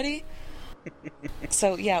gone already.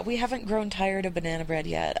 So yeah, we haven't grown tired of banana bread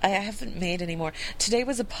yet. I haven't made any more. Today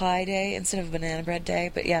was a pie day instead of a banana bread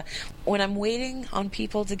day. But yeah, when I'm waiting on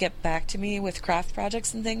people to get back to me with craft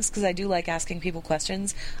projects and things, because I do like asking people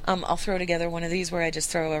questions, I'll throw together one of these where I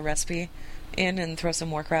just throw a recipe in and throw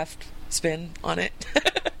some Warcraft spin on it.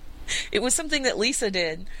 It was something that Lisa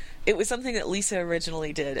did. It was something that Lisa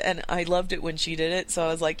originally did, and I loved it when she did it, so I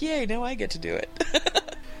was like, yay, now I get to do it.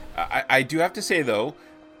 I do have to say, though,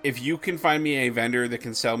 if you can find me a vendor that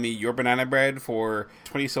can sell me your banana bread for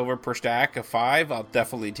 20 silver per stack of 5, I'll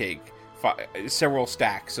definitely take several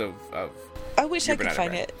stacks of I wish I could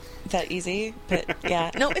find bread. it that easy, but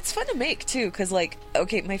yeah. No, it's fun to make, too, because, like,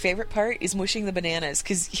 okay, my favorite part is mushing the bananas,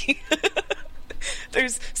 because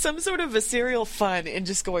there's some sort of visceral fun in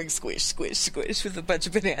just going squish, squish, squish with a bunch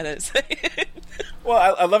of bananas.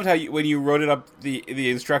 Well, I loved how when you wrote it up, the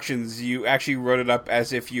instructions, you actually wrote it up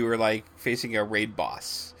as if you were, like, facing a raid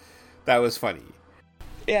boss. That was funny.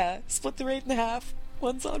 Yeah, split the raid in half.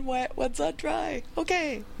 One's on wet, one's on dry.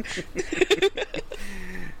 Okay.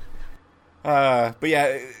 But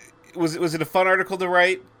yeah, was it a fun article to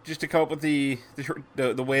write, just to come up with the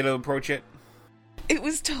way to approach it? It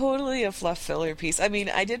was totally a fluff filler piece. I mean,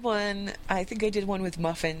 I think I did one with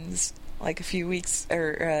muffins like a few weeks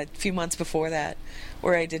or a few months before that,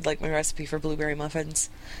 where I did like my recipe for blueberry muffins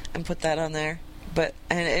and put that on there. But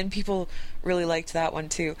and people really liked that one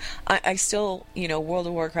too. I still, World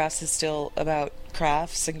of Warcraft is still about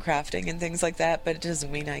crafts and crafting and things like that, but it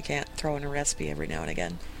doesn't mean I can't throw in a recipe every now and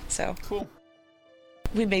again. So cool.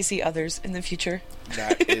 We may see others in the future.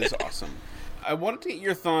 That is awesome. I wanted to get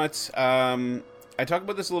your thoughts. I talked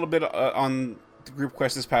about this a little bit on the group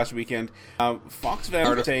quest this past weekend. Fox Vet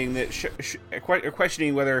are saying that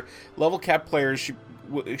questioning whether level cap players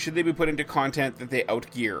should they be put into content that they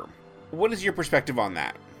outgear. What is your perspective on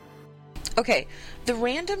that? Okay, the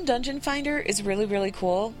random dungeon finder is really, really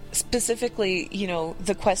cool. Specifically,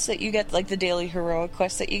 the quests that you get, like the daily heroic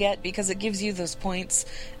quests that you get, because it gives you those points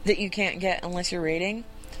that you can't get unless you're raiding.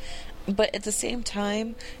 But at the same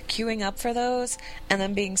time, queuing up for those and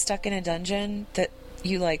then being stuck in a dungeon that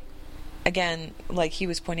you, again, like he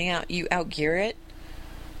was pointing out, you outgear it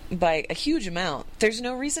by a huge amount. There's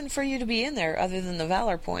no reason for you to be in there other than the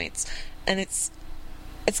Valor points. And it's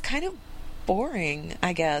kind of boring,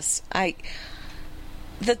 I guess.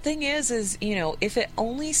 The thing is, if it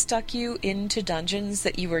only stuck you into dungeons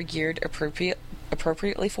that you were geared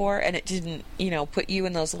appropriately for, and it didn't, put you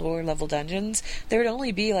in those lower level dungeons, there would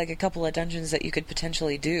only be like a couple of dungeons that you could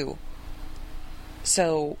potentially do.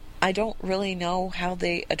 So I don't really know how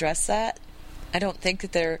they address that. I don't think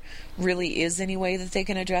that there really is any way that they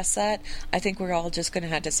can address that. I think we're all just going to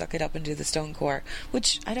have to suck it up and do the Stone Core,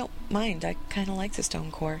 which I don't mind. I kind of like the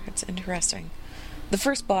Stone Core. It's interesting. The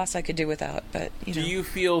first boss I could do without, but, Do you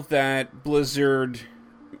feel that Blizzard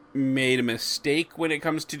made a mistake when it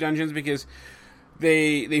comes to dungeons? Because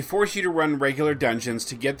they force you to run regular dungeons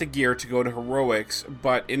to get the gear to go to heroics,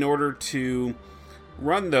 but in order to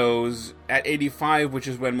run those at 85, which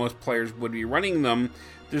is when most players would be running them,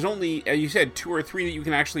 there's only, as you said, 2 or 3 that you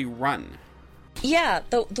can actually run. Yeah,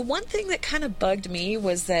 the one thing that kind of bugged me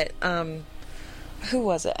was that, who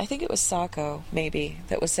was it? I think it was Sako, maybe,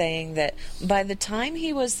 that was saying that by the time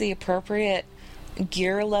he was the appropriate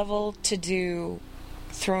gear level to do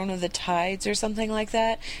Throne of the Tides or something like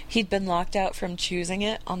that, he'd been locked out from choosing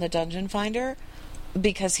it on the Dungeon Finder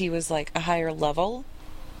because he was like a higher level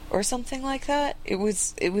or something like that. It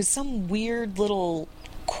was some weird little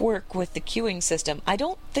quirk with the queuing system. I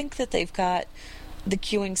don't think that they've got the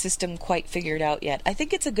queuing system quite figured out yet. I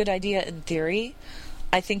think it's a good idea in theory.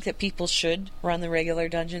 I think that people should run the regular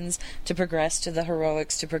dungeons to progress to the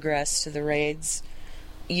heroics, to progress to the raids.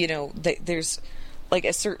 You know, there's like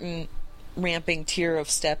a certain ramping tier of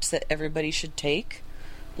steps that everybody should take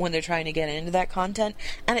when they're trying to get into that content.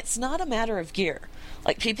 And it's not a matter of gear.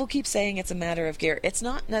 Like, people keep saying it's a matter of gear. It's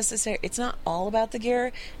not necessary. It's not all about the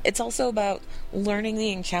gear. It's also about learning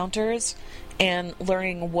the encounters and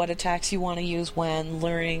learning what attacks you want to use when,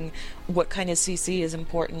 learning what kind of CC is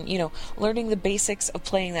important, you know, learning the basics of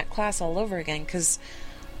playing that class all over again. Because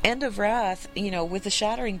End of Wrath, you know, with the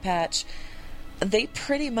Shattering patch, they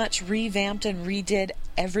pretty much revamped and redid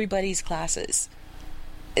everybody's classes.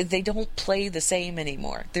 They don't play the same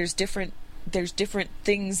anymore. There's different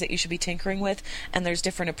things that you should be tinkering with, and there's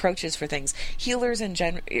different approaches for things. Healers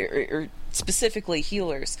in or specifically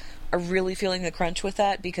healers, are really feeling the crunch with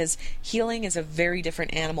that, because healing is a very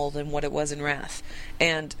different animal than what it was in Wrath.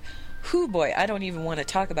 And, whoo boy, I don't even want to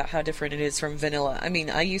talk about how different it is from vanilla. I mean,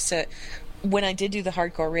 I used to, when I did do the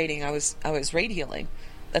hardcore raiding, I was raid healing.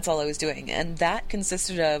 That's all I was doing. And that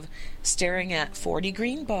consisted of staring at 40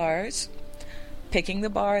 green bars, picking the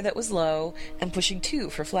bar that was low, and pushing 2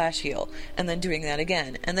 for flash heal, and then doing that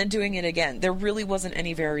again, and then doing it again. There really wasn't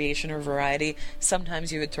any variation or variety.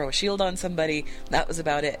 Sometimes you would throw a shield on somebody, that was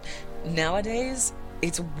about it. Nowadays,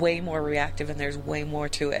 it's way more reactive, and there's way more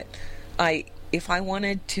to it. If I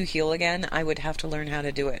wanted to heal again, I would have to learn how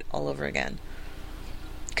to do it all over again,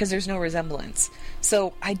 because there's no resemblance.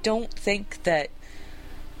 So I don't think that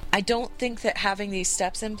having these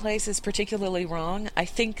steps in place is particularly wrong. I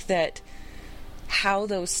think that how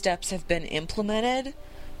those steps have been implemented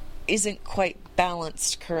isn't quite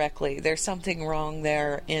balanced correctly. There's something wrong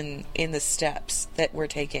there in the steps that we're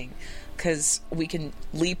taking, because we can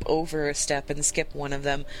leap over a step and skip one of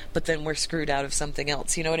them, but then we're screwed out of something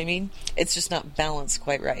else. You know what I mean? It's just not balanced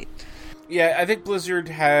quite right. Yeah, I think Blizzard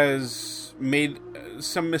has made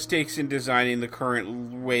some mistakes in designing the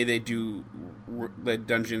current way they do the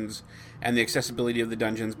dungeons and the accessibility of the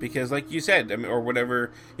dungeons, because, like you said, I mean, or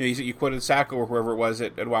whatever, you quoted Sacco or whoever it was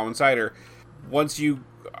at WoW Insider. Once you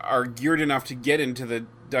are geared enough to get into the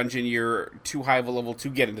dungeon, you're too high of a level to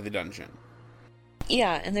get into the dungeon.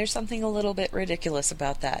 Yeah, and there's something a little bit ridiculous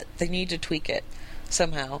about that. They need to tweak it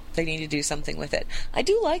somehow. They need to do something with it. I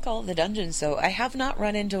do like all the dungeons, though. I have not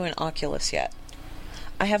run into an Oculus yet.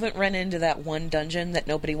 I haven't run into that one dungeon that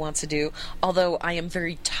nobody wants to do, although I am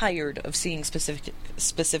very tired of seeing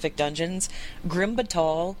specific dungeons. Grim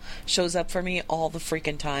Batal shows up for me all the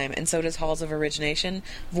freaking time, and so does Halls of Origination.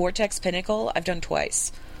 Vortex Pinnacle, I've done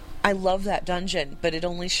twice. I love that dungeon, but it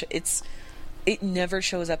only it never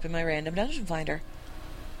shows up in my random dungeon finder,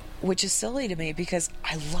 which is silly to me, because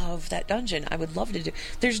I love that dungeon. I would love to do.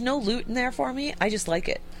 There's no loot in there for me. I just like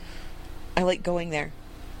it. I like going there.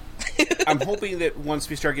 I'm hoping that once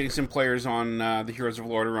we start getting some players on the Heroes of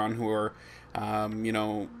Lordaeron who are,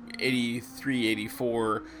 83,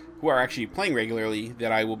 84, who are actually playing regularly,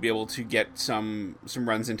 that I will be able to get some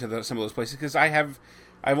runs into some of those places, because I've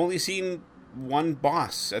only seen one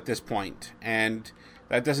boss at this point, and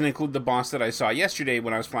that doesn't include the boss that I saw yesterday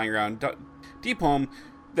when I was flying around Deepholm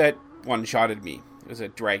that one-shotted me. It was a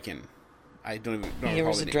dragon. I don't even know. There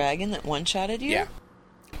was a dragon that one-shotted you? Yeah.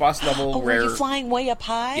 Boss level rare. Were you flying way up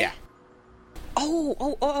high? Yeah.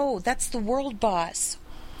 Oh, that's the world boss.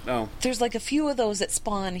 Oh. There's like a few of those that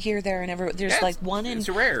spawn here, there, and everywhere. There's like one in... It's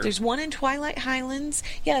a rare. There's one in Twilight Highlands.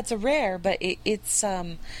 Yeah, it's a rare, but it's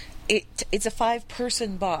a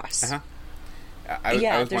 5-person boss.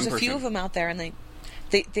 Uh-huh. There's a few of them out there, and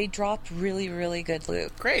they drop really, really good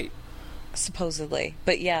loot. Great. Supposedly.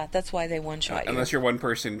 But yeah, that's why they one-shot you. Unless you're one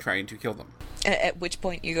person trying to kill them. At which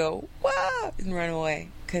point you go, wah, and run away.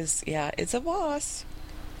 Because, yeah, it's a boss.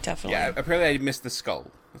 Definitely. Yeah, apparently I missed the skull.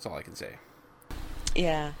 That's all I can say.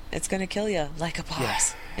 Yeah, it's going to kill you like a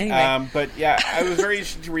boss. Yeah. Anyway. But yeah, I was very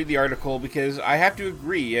interested to read the article, because I have to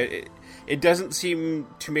agree, it doesn't seem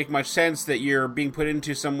to make much sense that you're being put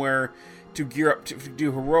into somewhere to gear up to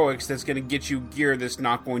do heroics that's going to get you gear that's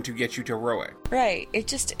not going to get you to heroic. Right.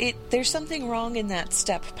 There's something wrong in that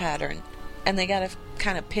step pattern, and they got to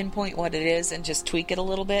kind of pinpoint what it is and just tweak it a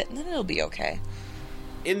little bit, and then it'll be okay.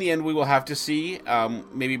 In the end, we will have to see.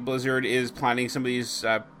 Maybe Blizzard is planning some of these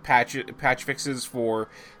patch fixes for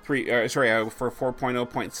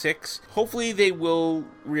 4.0.6. Hopefully, they will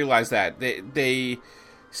realize that they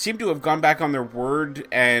seem to have gone back on their word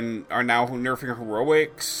and are now nerfing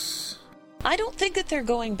heroics. I don't think that they're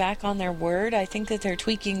going back on their word. I think that they're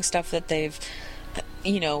tweaking stuff that they've,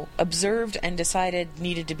 observed and decided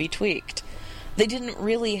needed to be tweaked. They didn't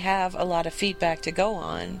really have a lot of feedback to go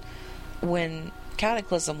on when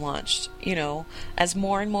Cataclysm launched. You know, as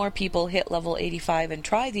more and more people hit level 85 and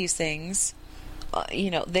try these things,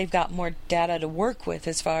 they've got more data to work with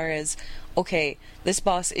as far as, okay, this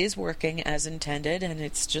boss is working as intended and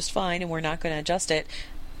it's just fine and we're not going to adjust it.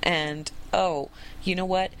 And, oh, you know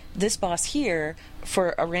what? This boss here,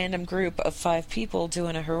 for a random group of 5 people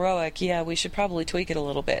doing a heroic, yeah, we should probably tweak it a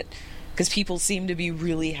little bit. Because people seem to be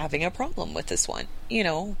really having a problem with this one,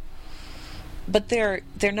 But they're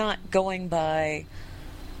not going by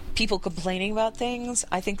people complaining about things.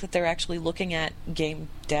 I think that they're actually looking at game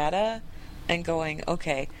data and going,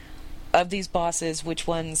 okay, of these bosses, which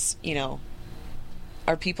ones,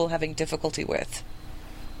 are people having difficulty with?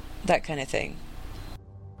 That kind of thing.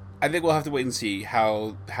 I think we'll have to wait and see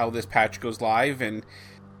how this patch goes live, and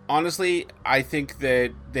honestly, I think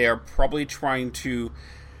that they are probably trying to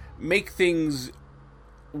make things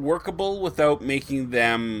workable without making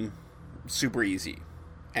them super easy.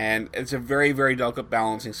 And it's a very, very delicate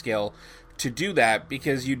balancing scale to do that,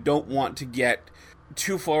 because you don't want to get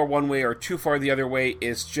too far one way or too far the other way.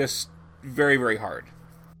 It's just very, very hard.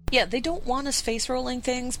 Yeah, they don't want us face rolling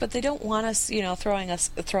things, but they don't want us,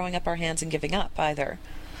 throwing up our hands and giving up either.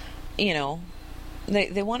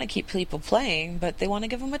 They want to keep people playing, but they want to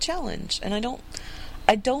give them a challenge. And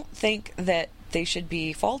I don't think that they should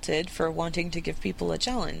be faulted for wanting to give people a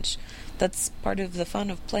challenge. That's part of the fun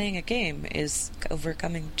of playing a game, is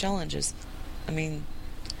overcoming challenges. I mean,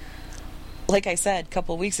 like I said a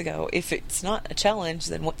couple of weeks ago, if it's not a challenge,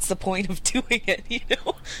 then what's the point of doing it,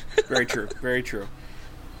 Very true, very true.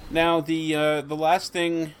 Now, the last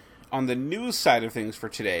thing on the news side of things for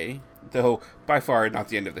today, though by far not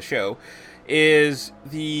the end of the show, is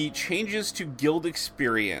the changes to guild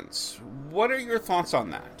experience. What are your thoughts on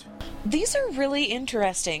that? These are really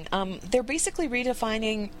interesting. They're basically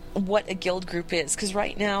redefining what a guild group is, because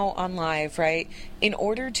right now on live, right, in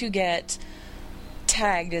order to get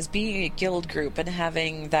tagged as being a guild group and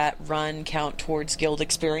having that run count towards guild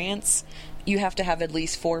experience, you have to have at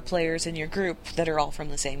least 4 players in your group that are all from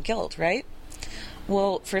the same guild, right?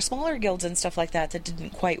 Well, for smaller guilds and stuff like that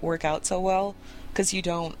didn't quite work out so well, because you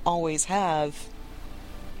don't always have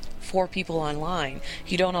 4 people online.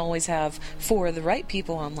 You don't always have 4 of the right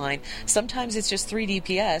people online. Sometimes it's just 3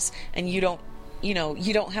 DPS, and you don't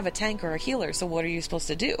have a tank or a healer, so what are you supposed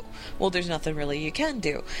to do? Well, there's nothing really you can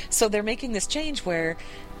do. So they're making this change where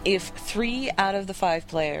if 3 out of the 5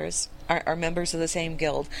 players are members of the same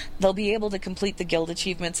guild, they'll be able to complete the guild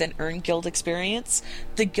achievements and earn guild experience.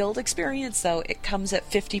 The guild experience, though, it comes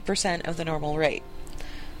at 50% of the normal rate.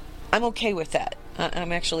 I'm okay with that.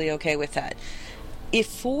 I'm actually okay with that. If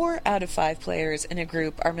 4 out of 5 players in a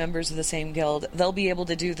group are members of the same guild, they'll be able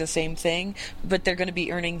to do the same thing, but they're going to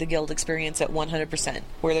be earning the guild experience at 100%,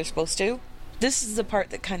 where they're supposed to. This is the part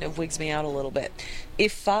that kind of wigs me out a little bit.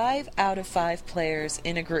 If 5 out of 5 players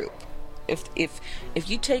in a group, if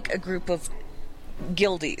you take a group of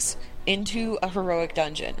guildies into a heroic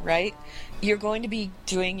dungeon, right? You're going to be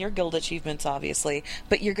doing your guild achievements, obviously,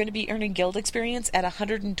 but you're going to be earning guild experience at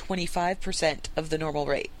 125% of the normal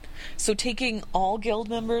rate. So taking all guild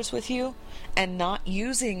members with you and not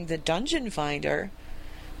using the dungeon finder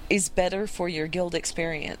is better for your guild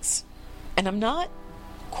experience. And I'm not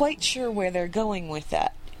quite sure where they're going with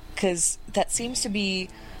that, because that seems to be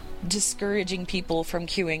discouraging people from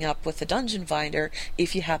queuing up with the dungeon finder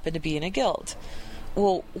if you happen to be in a guild.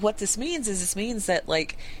 Well, what this means is that,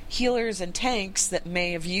 like, healers and tanks that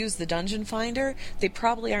may have used the dungeon finder, they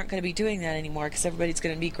probably aren't going to be doing that anymore, because everybody's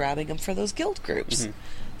going to be grabbing them for those guild groups. Mm-hmm.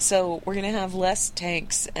 So we're going to have less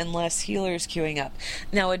tanks and less healers queuing up.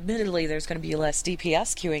 Now, admittedly, there's going to be less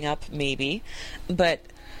DPS queuing up, maybe, but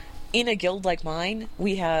in a guild like mine,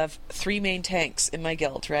 we have 3 main tanks in my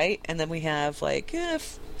guild, right? And then we have, like,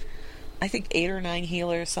 I think 8 or 9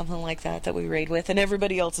 healers, something like that we raid with, and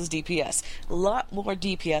everybody else is DPS. A lot more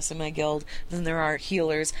DPS in my guild than there are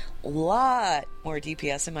healers. A lot more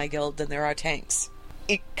DPS in my guild than there are tanks.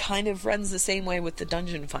 It kind of runs the same way with the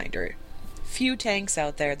dungeon finder. Few tanks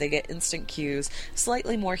out there, they get instant queues.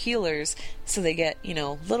 Slightly more healers, so they get,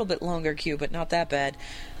 a little bit longer queue, but not that bad.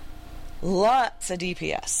 Lots of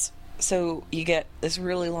DPS. So you get this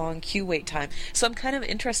really long queue wait time. So I'm kind of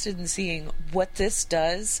interested in seeing what this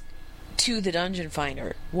does to the dungeon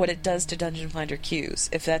finder, what it does to dungeon finder queues,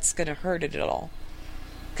 if that's going to hurt it at all.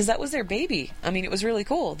 Because that was their baby. I mean, it was really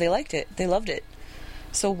cool. They liked it. They loved it.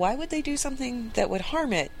 So why would they do something that would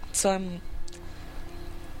harm it? So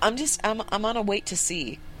I'm on a wait to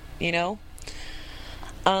see,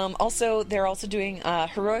 Also, they're also doing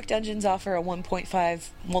heroic dungeons offer a 1.5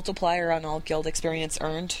 multiplier on all guild experience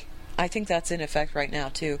earned. I think that's in effect right now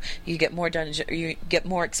too. You get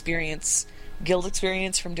more experience guild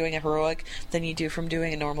experience from doing a heroic than you do from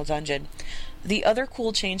doing a normal dungeon. The other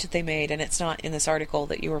cool change that they made, and it's not in this article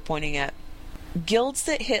that you were pointing at, guilds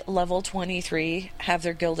that hit level 23 have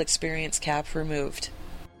their guild experience cap removed.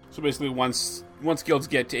 So basically, once guilds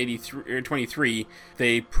get to 83 or 23,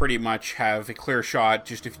 they pretty much have a clear shot.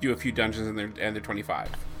 Just if you do a few dungeons and they're 25,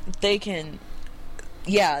 they can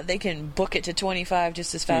book it to 25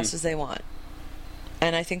 just as fast as they want.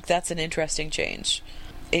 And I think that's an interesting change.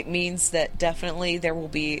 It means that definitely there will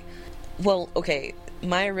be... Well, okay,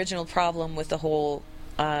 my original problem with the whole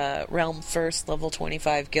Realm First level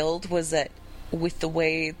 25 guild was that with the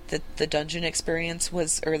way that the dungeon experience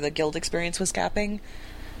was, or the guild experience was capping,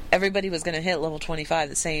 everybody was going to hit level 25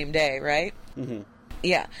 the same day, right? Mm-hmm.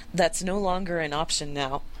 Yeah, that's no longer an option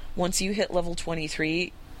now. Once you hit level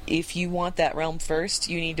 23, if you want that Realm First,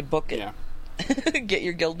 you need to book it. Yeah. Get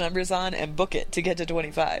your guild members on and book it to get to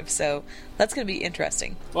 25. So that's going to be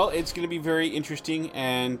interesting. Well, it's going to be very interesting,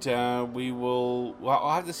 and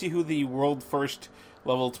I'll have to see who the world first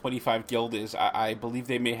level 25 guild is. I believe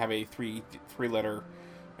they may have a three-letter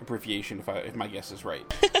abbreviation, if my guess is right.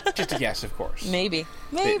 Just a guess, of course. Maybe.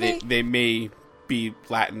 They may be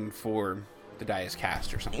Latin for the Dias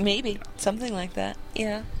Cast or something. Maybe. Something like that.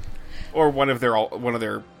 Yeah. Or one of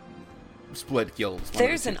their split guilds.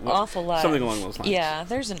 There's an awful lot. Something along those lines. Yeah,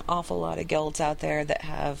 there's an awful lot of guilds out there that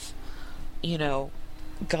have,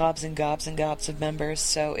 gobs and gobs and gobs of members.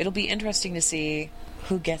 So it'll be interesting to see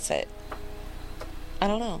who gets it. I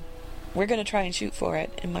don't know. We're going to try and shoot for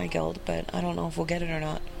it in my guild, but I don't know if we'll get it or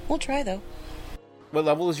not. We'll try, though. What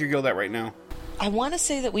level is your guild at right now? I want to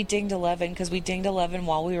say that we dinged 11, because we dinged 11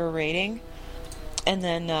 while we were raiding. And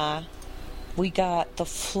then we got the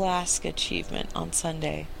Flask achievement on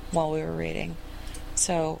Sunday while we were raiding.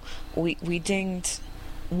 So we dinged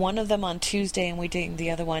one of them on Tuesday, and we dinged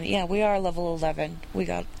the other one. Yeah, we are level 11. We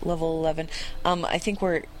got level 11. I think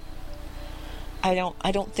we're... I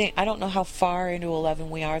don't know how far into 11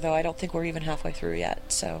 we are, though. I don't think we're even halfway through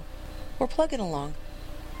yet. So we're plugging along.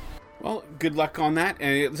 Well, good luck on that.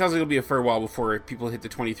 And it sounds like it'll be a fair while before people hit the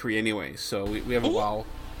 23 anyway. So we have a while.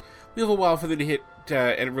 We have a while for them to hit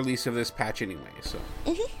a release of this patch anyway. So.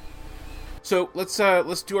 Mm-hmm. So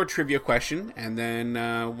let's do our trivia question, and then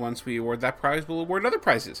once we award that prize, we'll award other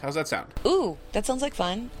prizes. How's that sound? Ooh, that sounds like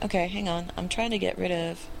fun. Okay, hang on. I'm trying to get rid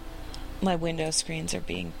of my window screens are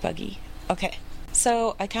being buggy. Okay,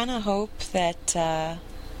 so I kind of hope that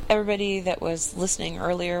everybody that was listening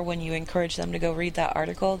earlier when you encouraged them to go read that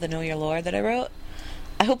article, the Know Your Lore that I wrote,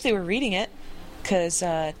 I hope they were reading it, because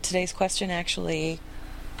today's question actually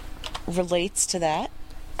relates to that.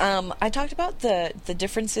 I talked about the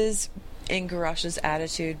differences in Garrosh's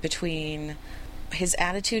attitude between his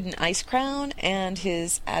attitude in Icecrown and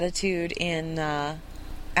his attitude in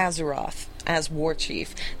Azeroth as war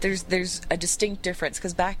chief. There's a distinct difference,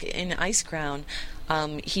 because back in Icecrown,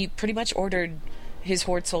 he pretty much ordered his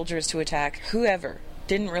horde soldiers to attack whoever,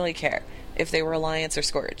 didn't really care if they were Alliance or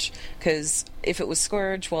Scourge, because if it was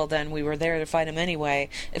Scourge, well, then we were there to fight them anyway.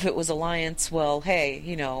 If it was Alliance, well, hey,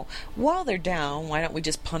 while they're down, why don't we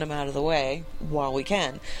just punt them out of the way while we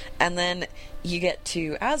can? And then you get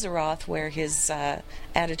to Azeroth, where his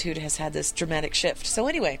attitude has had this dramatic shift. So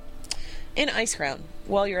anyway, in Icecrown,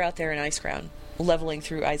 while you're out there in Icecrown, leveling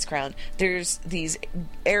through Icecrown, there's these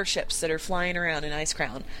airships that are flying around in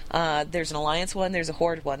Icecrown. There's an Alliance one, there's a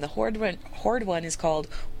Horde one. The Horde one is called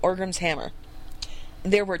Orgrim's Hammer.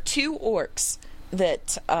 There were 2 orcs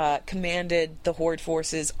that commanded the Horde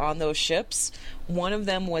forces on those ships. One of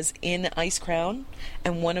them was in Icecrown,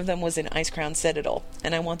 and one of them was in Icecrown Citadel.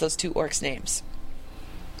 And I want those 2 orcs' names.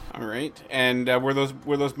 All right. And were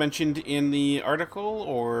those mentioned in the article,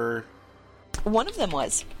 or? One of them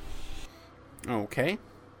was. Okay.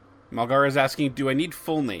 Malgar is asking, do I need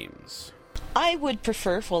full names? I would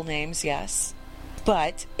prefer full names, yes.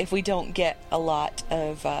 But if we don't get a lot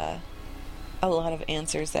of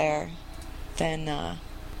answers there, then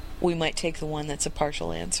we might take the one that's a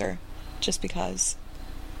partial answer, just because.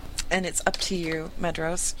 And it's up to you,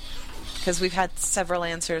 Medros, because we've had several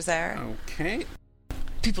answers there. Okay.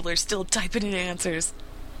 People are still typing in answers.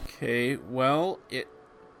 Okay, well, it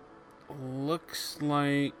looks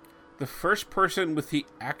like the first person with the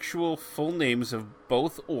actual full names of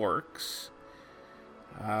both orcs.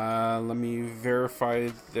 Let me verify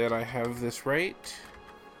that I have this right.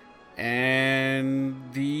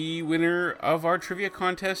 And the winner of our trivia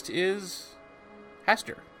contest is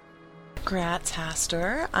Hastur. Grats,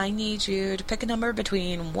 Hastur. I need you to pick a number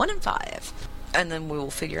between 1 and 5. And then we will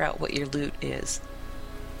figure out what your loot is.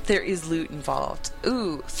 There is loot involved.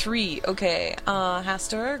 Ooh, 3. Okay.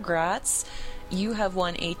 Hastur, grats. you have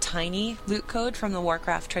won a tiny loot code from the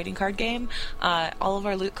Warcraft trading card game. All of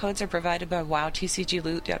our loot codes are provided by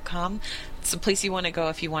wowtcgloot.com. It's a place you want to go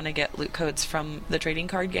if you want to get loot codes from the trading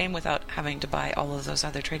card game without having to buy all of those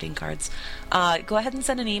other trading cards. Go ahead and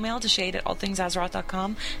send an email to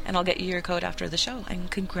shade@allthingsazeroth.com, and I'll get you your code after the show. And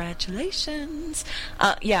congratulations!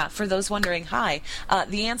 For those wondering, hi.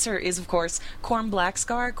 The answer is, of course, Khorne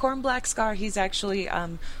Blackscar. Khorne Blackscar, he's actually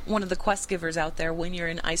one of the quest givers out there when you're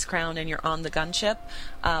in Icecrown and you're on the gunship.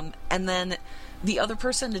 And then the other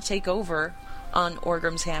person to take over on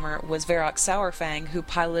Orgrim's Hammer was Varrock Sourfang, who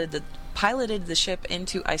piloted the ship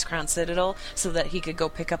into Icecrown Citadel so that he could go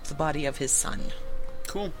pick up the body of his son.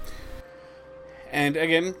 Cool. And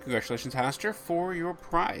again, congratulations, Haster, for your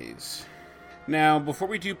prize. Now, before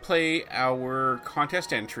we do play our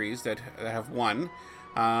contest entries that have won,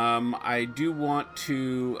 I do want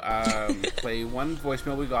to play one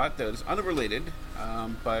voicemail we got that is unrelated,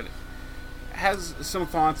 but has some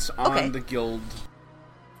thoughts on the guild,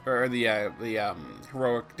 or the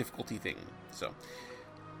heroic difficulty thing. So,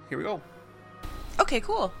 here we go. Okay,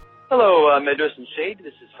 cool. Hello, Medros and Shade.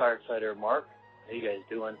 This is Firefighter Mark. How you guys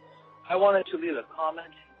doing? I wanted to leave a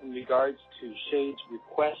comment in regards to Shade's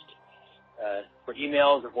request for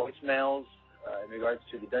emails or voicemails in regards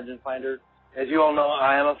to the Dungeon Finder. As you all know,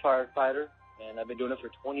 I am a firefighter, and I've been doing it for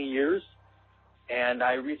 20 years. And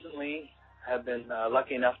I recently have been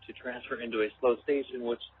lucky enough to transfer into a slow station,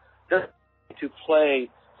 which does to play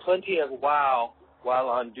plenty of WoW while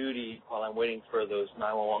on duty, while I'm waiting for those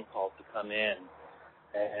 911 calls to come in.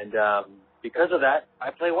 And because of that, I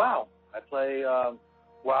play WoW. I play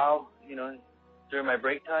WoW, during my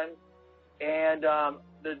break time. And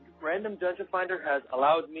the random Dungeon Finder has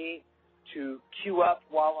allowed me to queue up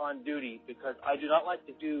while on duty, because I don't like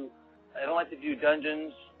to do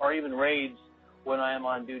dungeons or even raids when I am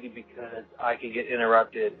on duty, because I can get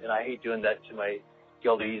interrupted, and I hate doing that to my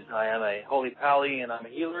guildies. I am a holy pally, and I'm a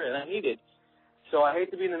healer, and I need it. So I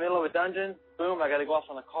hate to be in the middle of a dungeon. Boom, I got to go off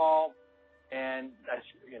on a call, and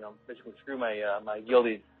basically screw my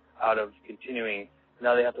guildies out of continuing.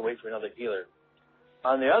 Now they have to wait for another healer.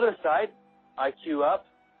 On the other side, I queue up.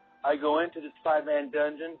 I go into this 5-man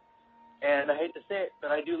dungeon, and I hate to say it,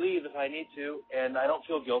 but I do leave if I need to, and I don't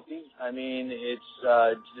feel guilty. I mean, it's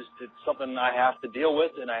something I have to deal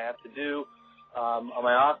with and I have to do. On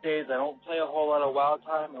my off days, I don't play a whole lot of WoW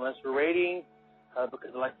time unless we're raiding,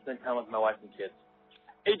 because I like to spend time with my wife and kids.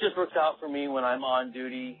 It just works out for me when I'm on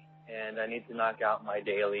duty and I need to knock out my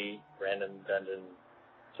daily random dungeon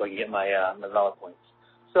so I can get my valor points.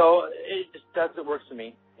 So that's what works for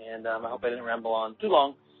me, and I hope I didn't ramble on too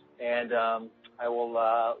long, and I will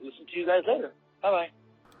listen to you guys later. Bye-bye.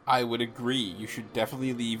 I would agree. You should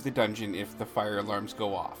definitely leave the dungeon if the fire alarms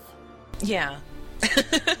go off. Yeah.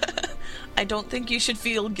 I don't think you should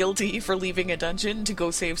feel guilty for leaving a dungeon to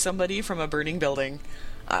go save somebody from a burning building.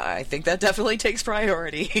 I think that definitely takes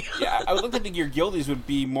priority. Yeah, I would like to think your guildies would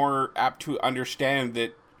be more apt to understand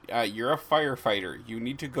that you're a firefighter. You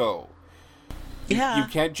need to go. Yeah. You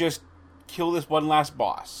can't just kill this one last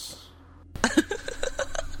boss.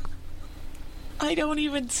 I don't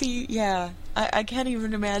even see... Yeah. I can't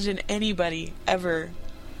even imagine anybody ever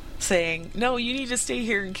saying, no, you need to stay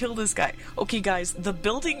here and kill this guy. Okay, guys, the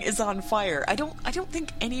building is on fire. I don't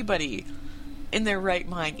think anybody in their right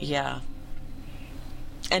mind... Yeah.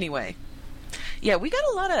 Anyway. Yeah, we got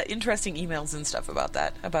a lot of interesting emails and stuff about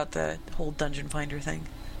that. About the whole Dungeon Finder thing.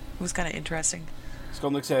 It was kind of interesting.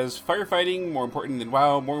 Skolnick says, firefighting, more important than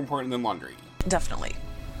WoW, more important than laundry. Definitely.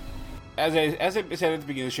 As I said at the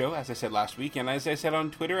beginning of the show, as I said last week, and as I said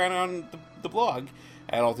on Twitter and on the blog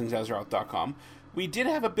at allthingsazeroth.com, we did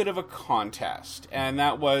have a bit of a contest, and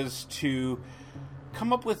that was to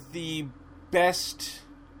come up with the best,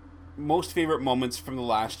 most favorite moments from the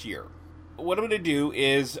last year. What I'm going to do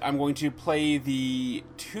is I'm going to play the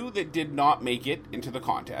two that did not make it into the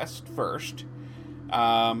contest first,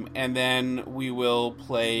 and then we will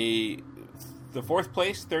play the fourth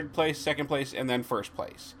place, third place, second place, and then first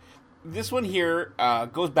place. This one here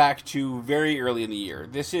goes back to very early in the year.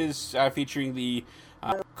 This is featuring the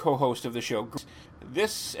co-host of the show.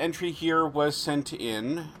 This entry here was sent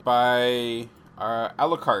in by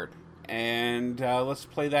Alucard, and let's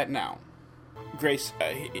play that now. Grace,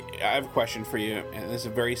 I have a question for you, and this is a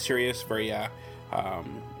very serious, very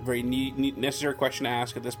necessary question to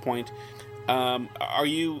ask at this point. Are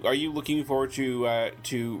you looking forward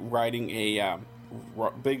to riding a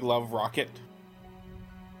Big Love rocket?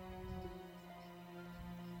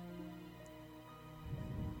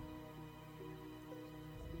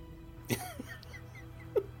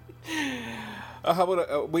 How about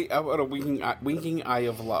a winking eye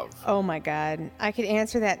of love? Oh my god. I could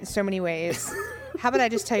answer that in so many ways. How about I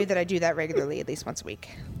just tell you that I do that regularly, at least once a week?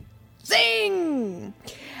 Zing!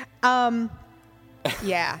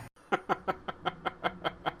 Yeah.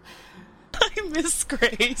 I miss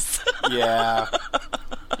Grace. Yeah.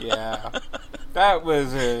 That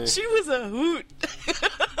was She was a hoot.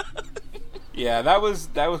 Yeah, that was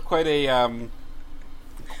quite a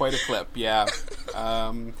clip. Yeah.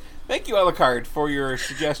 Thank you, Alucard, for your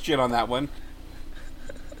suggestion on that one.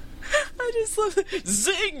 I just love it.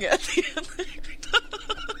 Zing at the end.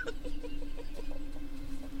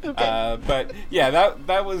 Okay. But yeah,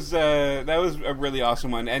 that was a really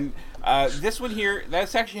awesome one, and this one here,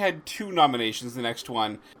 that's actually had 2 nominations. The next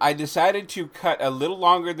one, I decided to cut a little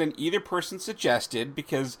longer than either person suggested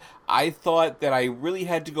because I thought that I really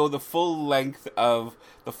had to go the full length of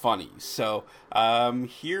the funnies. So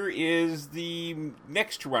here is the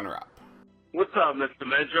next runner-up. What's up, Mr.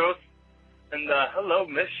 Medros? And hello,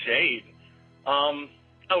 Miss Shade. I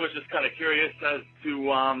was just kind of curious as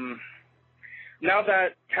to now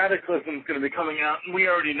that Cataclysm's going to be coming out, and we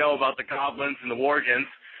already know about the goblins and the worgans,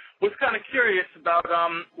 was kind of curious about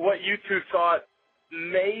what you two thought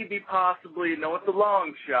maybe possibly, no, it's a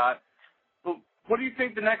long shot, but what do you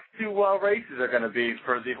think the next 2 races are going to be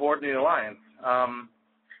for the Horde and the Alliance?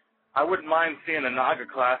 I wouldn't mind seeing a Naga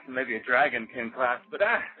class and maybe a Dragon King class, but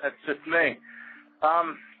that's just me.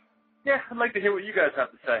 Yeah, I'd like to hear what you guys have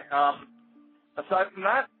to say. Aside from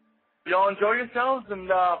that, y'all enjoy yourselves, and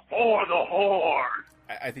for the Horde!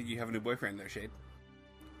 I think you have a new boyfriend there, Shade.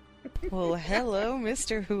 Well, hello,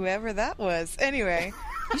 Mr. Whoever that was. Anyway,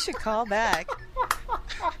 you should call back.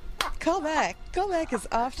 Call back as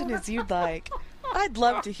often as you'd like. I'd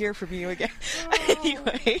love to hear from you again.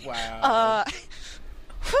 Anyway. Wow.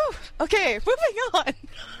 Okay, moving on.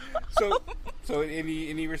 So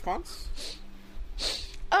any response?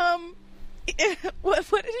 What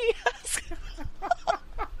did he ask?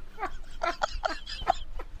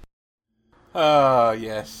 Oh,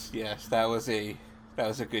 yes, that was a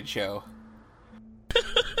good show.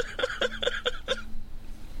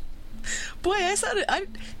 Boy, I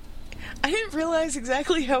didn't realize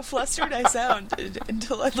exactly how flustered I sounded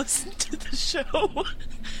until I listened to the show.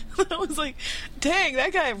 I was like, dang,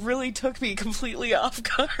 that guy really took me completely off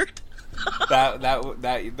guard.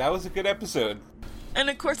 That was a good episode. And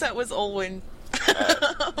of course that was Olwyn.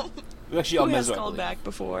 Actually, who Almezzo, has called back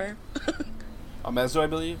before. Almezzo, I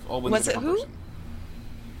believe. Olwyn's Was a it different who? person.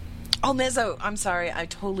 Almezzo. I'm sorry, I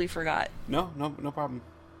totally forgot. No problem.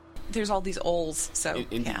 There's all these Ols, so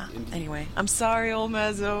yeah. Indeed. Anyway, I'm sorry,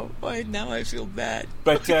 Olmezzo. Now I feel bad.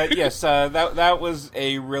 But yes, that was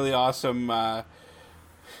a really awesome. That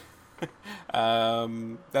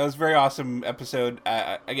was a very awesome episode.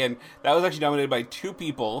 Again, that was actually nominated by 2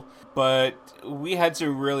 people, but we had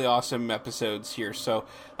some really awesome episodes here. So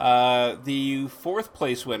the 4th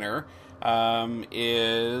place winner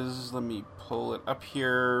is, let me pull it up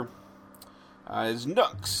here, is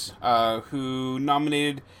Nooks, who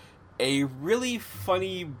nominated a really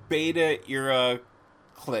funny beta era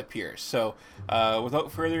clip here. So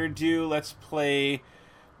without further ado, let's play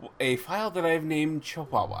a file that I've named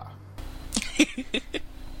Chihuahua.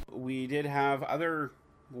 We did have other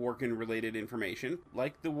Worgen related information,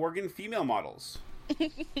 like the Worgen female models.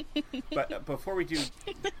 But before we do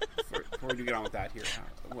get on with that here,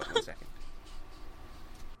 one second.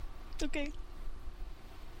 Okay.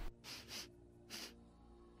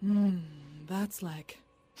 That's like...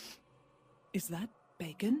 Is that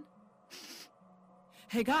bacon?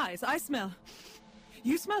 Hey guys, I smell...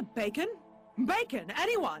 You smell bacon? Bacon!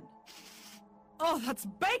 Anyone? Oh, that's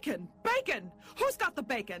bacon! Bacon! Who's got the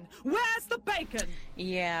bacon? Where's the bacon?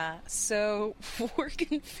 Yeah, so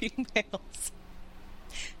Worgen females.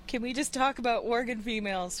 Can we just talk about Worgen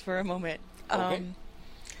females for a moment? Okay.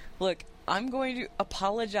 Look, I'm going to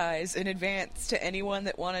apologize in advance to anyone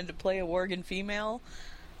that wanted to play a Worgen female.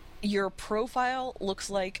 Your profile looks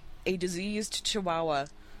like a diseased chihuahua.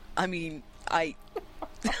 I mean, I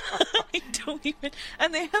don't even...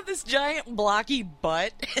 And they have this giant blocky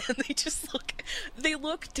butt, and they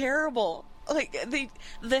look terrible. Like,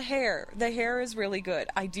 the hair is really good.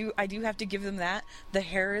 I do have to give them that. The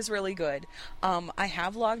hair is really good. I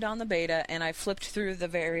have logged on the beta, and I flipped through the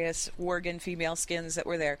various Worgen female skins that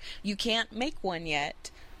were there. You can't make one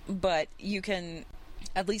yet, but you can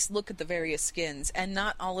at least look at the various skins, and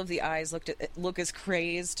not all of the eyes look as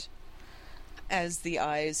crazed as the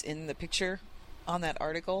eyes in the picture on that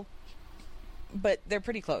article, but they're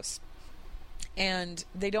pretty close. And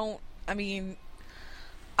they don't, I mean,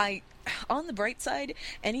 on the bright side,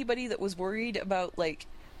 anybody that was worried about, like,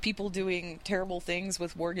 people doing terrible things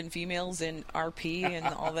with Worgen females in RP and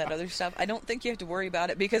all that other stuff. I don't think you have to worry about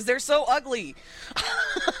it because they're so ugly.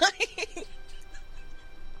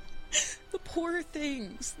 The poor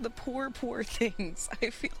things. The poor things. I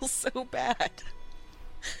feel so bad.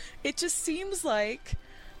 It just seems like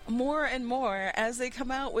more and more, as they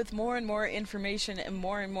come out with more and more information and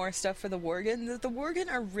more stuff for the Worgen, that the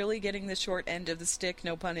Worgen are really getting the short end of the stick,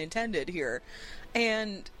 no pun intended here.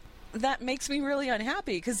 And that makes me really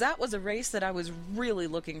unhappy, because that was a race that I was really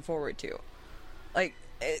looking forward to. Like,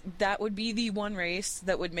 that would be the one race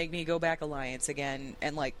that would make me go back Alliance again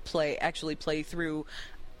and, like, actually play through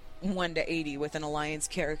 1 to 80 with an Alliance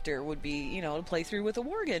character would be, you know, to play through with a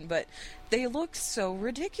Worgen, but they look so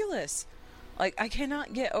ridiculous. Like, I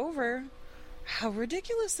cannot get over how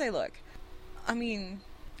ridiculous they look. I mean,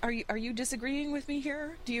 are you disagreeing with me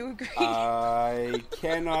here? Do you agree? I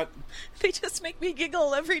cannot... They just make me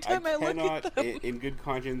giggle every time I look at them. I cannot, in good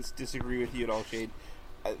conscience, disagree with you at all, Shade.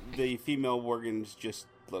 The female Worgens just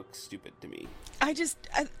look stupid to me.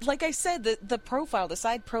 Like I said, the profile, the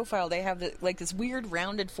side profile, they have like this weird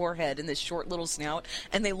rounded forehead and this short little snout,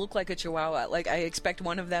 and they look like a chihuahua. Like, I expect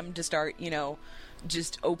one of them to start, you know,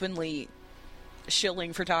 just openly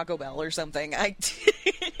shilling for Taco Bell or something.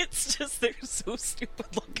 It's just, they're so stupid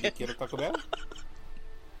looking. You get a Taco Bell?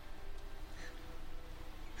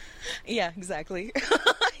 Yeah, exactly.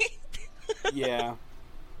 Yeah.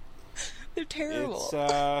 They're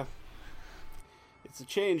terrible. It's a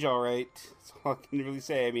change, all right. That's all I can really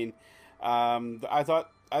say. I mean, I thought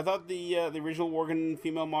the original Worgen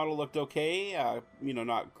female model looked okay. You know,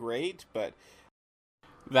 not great, but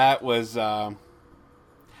that was a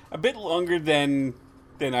bit longer than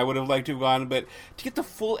I would have liked to have gone. But to get the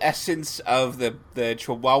full essence of the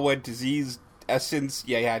Chihuahua disease essence,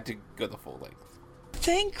 yeah, you had to go the full length.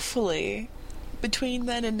 Thankfully, between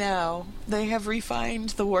then and now, they have refined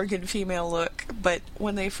the Worgen female look, but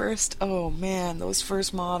when they first, oh man, those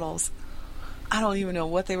first models, I don't even know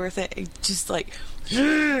what they were thinking, just like,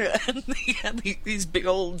 and they had these big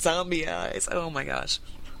old zombie eyes. Oh my gosh.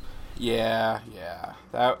 Yeah,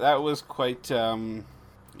 that was quite, that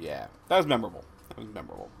was memorable.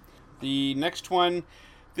 The next one,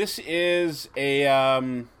 this is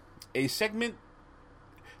a segment.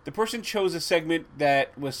 The person chose a segment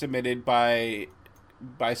that was submitted by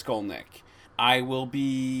Skolnick. I will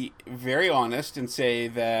be very honest and say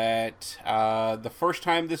that the first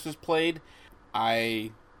time this was played, I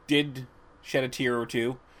did shed a tear or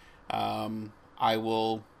two. I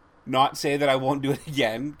will not say that I won't do it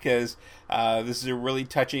again, because this is a really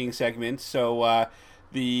touching segment. So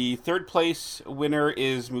the third place winner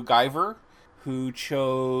is MacGyver, who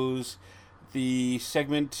chose the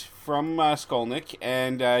segment from Skolnick,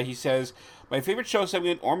 and he says, my favorite show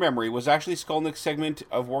segment or memory was actually Skolnick's segment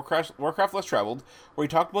of Warcraft Less Traveled, where he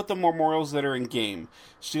talked about the memorials that are in game.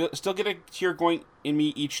 Still get a tear going in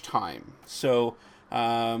me each time. So,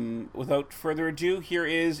 without further ado, here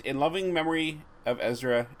is In Loving Memory of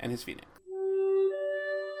Ezra and his Phoenix.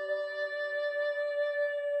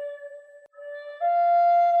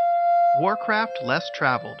 Warcraft Less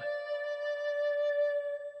Traveled.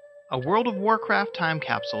 A World of Warcraft time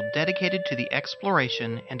capsule dedicated to the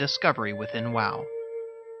exploration and discovery within WoW.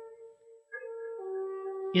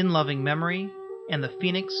 In Loving Memory and the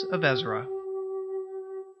Phoenix of Ezra.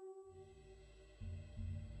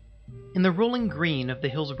 In the rolling green of the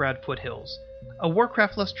Hillsbrad foothills, a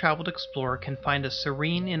Warcraft Less Traveled explorer can find a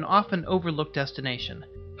serene and often overlooked destination.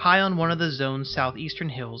 High on one of the zone's southeastern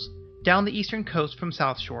hills, down the eastern coast from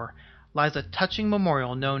Southshore, lies a touching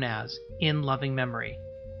memorial known as In Loving Memory.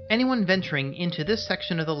 Anyone venturing into this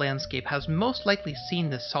section of the landscape has most likely seen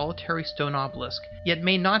this solitary stone obelisk, yet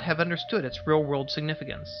may not have understood its real-world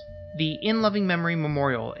significance. The In Loving Memory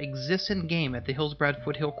Memorial exists in-game at the Hillsbrad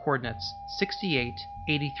Foothill coordinates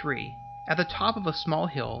 6883. At the top of a small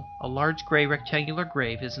hill, a large gray rectangular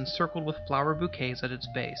grave is encircled with flower bouquets at its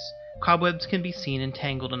base. Cobwebs can be seen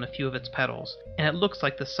entangled in a few of its petals, and it looks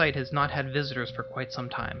like the site has not had visitors for quite some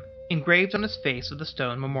time. Engraved on its face of the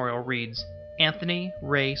stone memorial reads, Anthony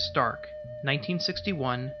Ray Stark,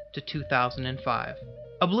 1961 to 2005.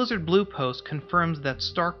 A Blizzard Blue post confirms that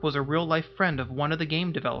Stark was a real-life friend of one of the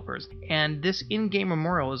game developers, and this in-game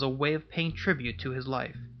memorial is a way of paying tribute to his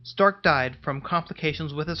life. Stark died from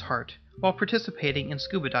complications with his heart while participating in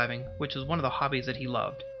scuba diving, which is one of the hobbies that he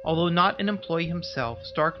loved. Although not an employee himself,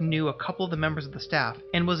 Stark knew a couple of the members of the staff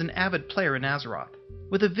and was an avid player in Azeroth.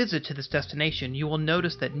 With a visit to this destination, you will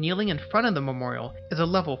notice that kneeling in front of the memorial is a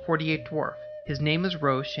level 48 dwarf. His name is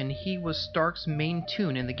Roche, and he was Stark's main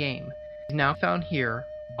tune in the game. He's now found here,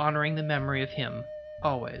 honoring the memory of him,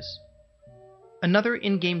 always. Another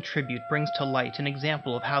in-game tribute brings to light an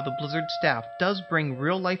example of how the Blizzard staff does bring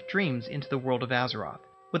real-life dreams into the world of Azeroth.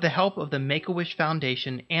 With the help of the Make-A-Wish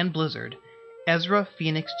Foundation and Blizzard, Ezra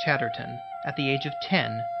Phoenix Chatterton, at the age of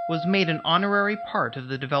 10, was made an honorary part of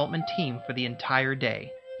the development team for the entire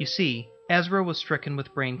day. You see, Ezra was stricken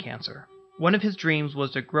with brain cancer. One of his dreams was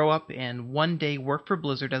to grow up and one day work for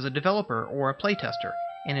Blizzard as a developer or a playtester,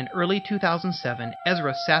 and in early 2007,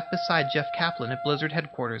 Ezra sat beside Jeff Kaplan at Blizzard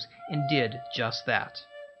headquarters and did just that.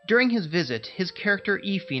 During his visit, his character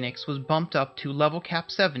E-Phoenix was bumped up to level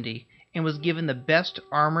cap 70 and was given the best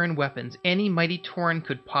armor and weapons any mighty Tauren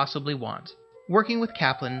could possibly want. Working with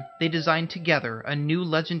Kaplan, they designed together a new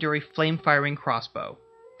legendary flame-firing crossbow,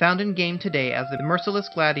 found in-game today as the Merciless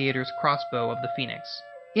Gladiator's crossbow of the Phoenix.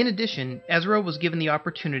 In addition, Ezra was given the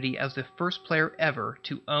opportunity as the first player ever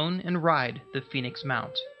to own and ride the Phoenix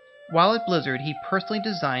mount. While at Blizzard, he personally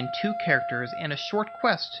designed 2 characters and a short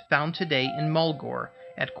quest found today in Mulgore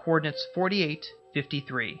at coordinates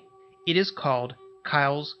 4853. It is called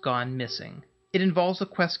Kyle's Gone Missing. It involves the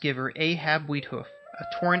quest giver Ahab Wheathoof, a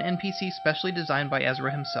Tauren NPC specially designed by Ezra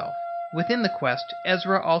himself. Within the quest,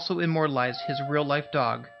 Ezra also immortalized his real-life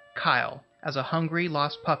dog, Kyle, as a hungry,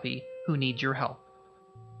 lost puppy who needs your help.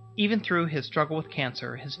 Even through his struggle with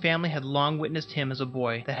cancer, his family had long witnessed him as a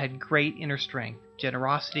boy that had great inner strength,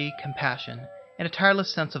 generosity, compassion, and a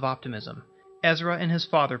tireless sense of optimism. Ezra and his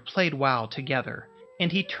father played WoW together,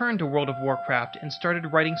 and he turned to World of Warcraft and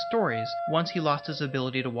started writing stories once he lost his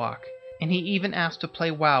ability to walk, and he even asked to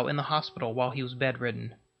play WoW in the hospital while he was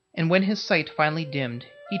bedridden. And when his sight finally dimmed,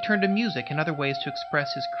 he turned to music and other ways to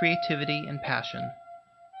express his creativity and passion.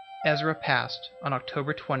 Ezra passed on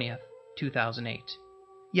October 20th, 2008.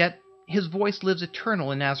 Yet, his voice lives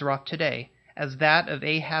eternal in Azeroth today, as that of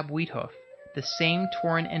Ahab Wheathoof, the same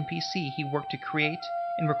Tauren NPC he worked to create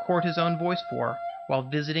and record his own voice for while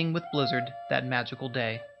visiting with Blizzard that magical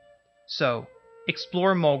day. So,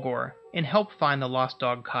 explore Mulgore and help find the lost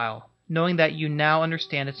dog Kyle, knowing that you now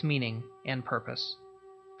understand its meaning and purpose.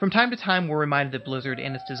 From time to time, we're reminded that Blizzard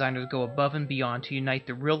and its designers go above and beyond to unite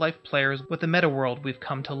the real-life players with the meta-world we've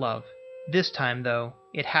come to love. This time, though,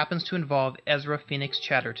 it happens to involve Ezra Phoenix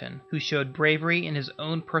Chatterton, who showed bravery in his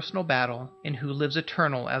own personal battle and who lives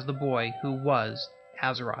eternal as the boy who was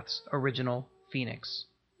Azeroth's original Phoenix.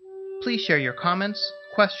 Please share your comments,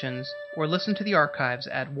 questions, or listen to the archives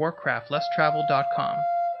at warcraftlesstraveled.com.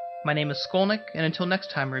 My name is Skolnick, and until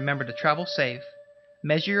next time, remember to travel safe,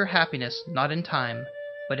 measure your happiness not in time,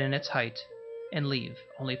 but in its height, and leave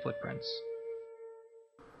only footprints.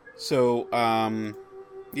 So,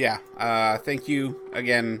 thank you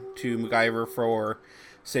again to MacGyver for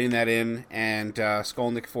sending that in, and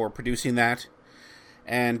Skolnick for producing that.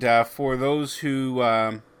 And for those who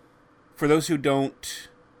don't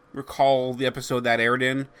recall the episode that aired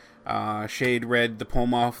in, Shade read the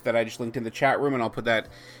poem off that I just linked in the chat room, and I'll put that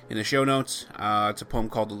in the show notes. It's a poem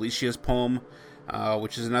called Alicia's Poem,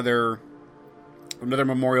 which is another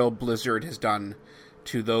memorial Blizzard has done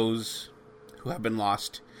to those who have been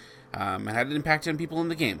lost, and had an impact on people in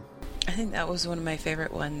the game. I think that was one of my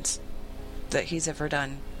favorite ones that he's ever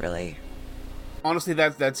done, really. Honestly,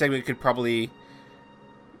 that segment could probably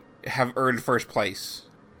have earned first place.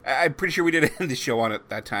 I'm pretty sure we did end the show on it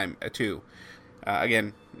that time, too.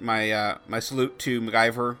 Again, my salute to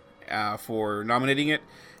MacGyver for nominating it,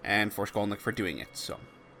 and for Skolnick for doing it. So,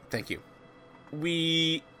 thank you.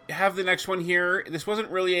 We have the next one here. This wasn't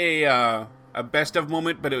really a best of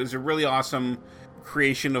moment, but it was a really awesome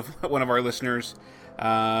creation of one of our listeners,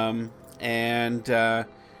 and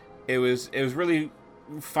it was really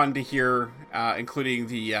fun to hear, including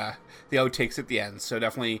the outtakes at the end. So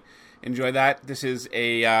definitely enjoy that. This is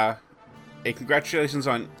a congratulations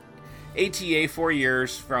on ATA 4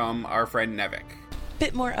 years from our friend Nevik.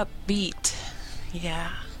 Bit more upbeat,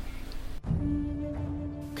 yeah.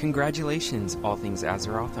 Congratulations, All Things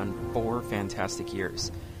Azeroth, on 4 fantastic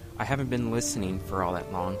years. I haven't been listening for all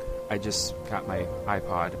that long. I just got my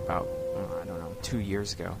iPod about, 2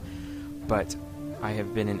 years ago. But I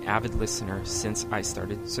have been an avid listener since I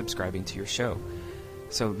started subscribing to your show.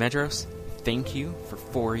 So, Medros, thank you for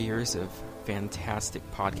 4 years of fantastic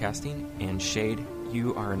podcasting. And Shade,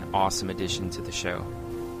 you are an awesome addition to the show.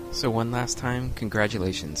 So one last time,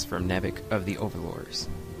 congratulations from Nevik of the Overlords.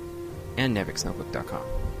 And NeviksNotebook.com.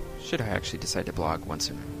 Should I actually decide to blog once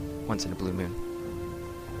in a blue moon.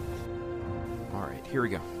 Alright, here we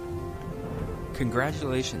go.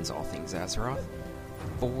 Congratulations, All Things Azeroth.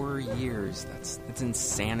 4 years. That's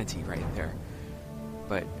insanity right there.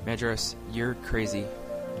 But, Medros, you're crazy.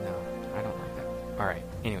 No, I don't like that. Alright,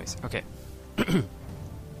 anyways, okay.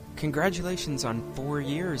 Congratulations on 4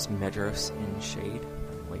 years, Medros and Shade.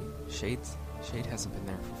 Wait, Shades? Shade hasn't been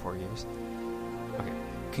there for 4 years. Okay.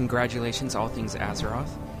 Congratulations, all things Azeroth.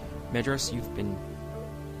 Medros, you've been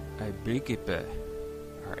a big...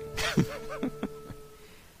 Alright.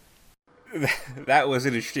 That was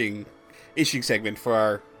an interesting segment for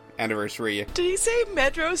our anniversary. Did he say,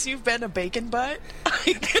 Medros, you've been a bacon butt?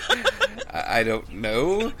 I don't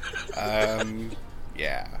know.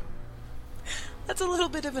 Yeah. That's a little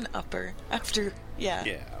bit of an upper after, yeah.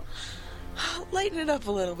 Yeah. Lighten it up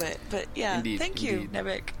a little bit, but yeah. Indeed, thank you,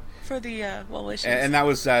 Nebek, for the well wishes. And that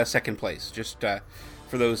was second place, just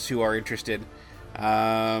for those who are interested.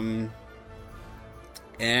 And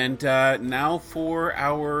now for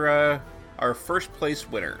our first place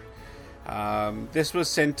winner. This was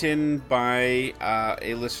sent in by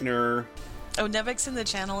a listener. Oh, Nebek's in the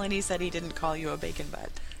channel, and he said he didn't call you a bacon butt.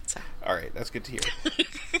 So. All right, that's good to hear.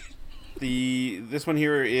 This one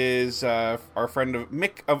here is our friend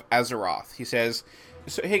Mick of Azeroth. He says,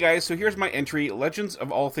 hey guys, so here's my entry, Legends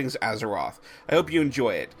of All Things Azeroth. I hope you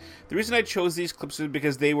enjoy it. The reason I chose these clips is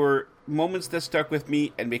because they were moments that stuck with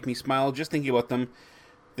me and make me smile just thinking about them.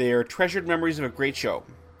 They are treasured memories of a great show.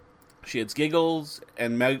 Shad's giggles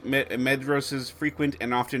and Medros' frequent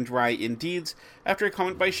and often dry indeeds after a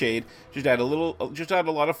comment by Shade just add a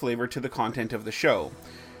lot of flavor to the content of the show.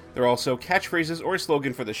 There are also catchphrases or a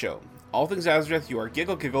slogan for the show. All things Azeroth, you are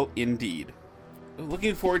giggle giggle indeed.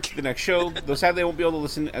 Looking forward to the next show, though sadly I won't be able to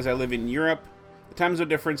listen as I live in Europe. The time zone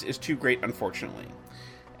difference is too great, unfortunately.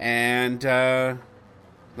 And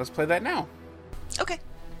let's play that now. Okay.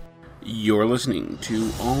 You're listening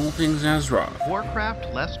to All Things Azeroth.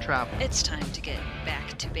 Warcraft Less Travel. It's time to get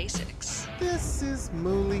back to basics. This is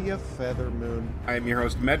Moolia Feathermoon. I'm your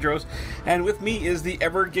host, Medros, and with me is the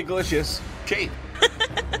ever-gigglicious Shade.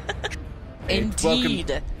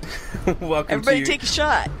 Indeed. Welcome Everybody to take a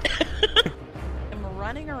shot. I'm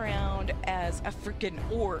running around as a freaking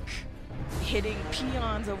orc, hitting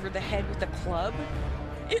peons over the head with a club.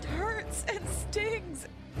 It hurts and stings.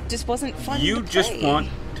 Just wasn't fun to play. You just want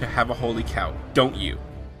to have a holy cow, don't you?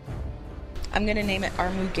 I'm gonna name it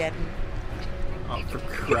Armageddon. Oh, for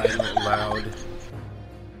crying out loud.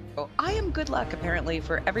 Oh, I am good luck, apparently,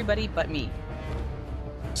 for everybody but me.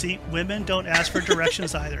 See, women don't ask for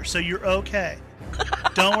directions either, so you're okay.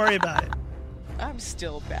 Don't worry about it. I'm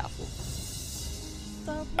still baffled.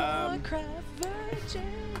 The Warcraft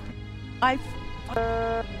Virgin. I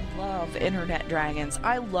love Internet Dragons.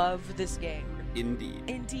 I love this game. Indeed.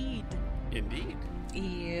 Indeed. Indeed.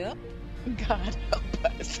 Yep. God help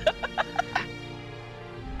us.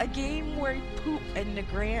 A game where you poop in the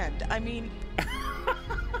Grand. I mean...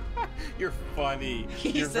 You're funny.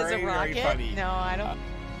 He You're says very, a rocket? very funny. No, I don't...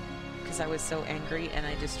 Because I was so angry and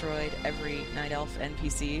I destroyed every Night Elf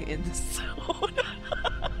NPC in the zone.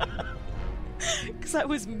 Because I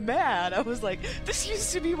was mad. I was like, this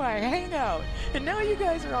used to be my hangout. And now you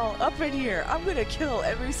guys are all up in here. I'm going to kill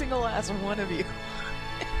every single last one of you.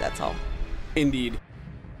 That's all. Indeed.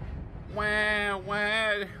 Wow,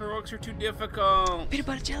 heroics are too difficult. Peanut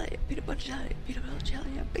butter jelly, peanut butter jelly, peanut butter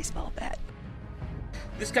jelly, a baseball bat.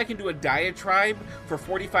 This guy can do a diatribe for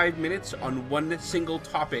 45 minutes on one single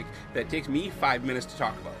topic that takes me 5 minutes to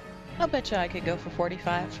talk about. I'll bet you I could go for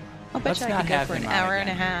 45. I'll bet Let's you I not could go have for an him hour on and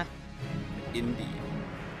a again. half. Indeed.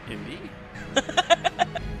 Indeed.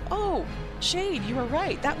 Oh, Shade, you were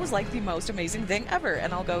right. That was like the most amazing thing ever.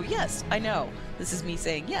 And I'll go, yes, I know. This is me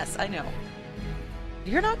saying, yes, I know.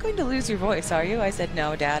 You're not going to lose your voice, are you? I said,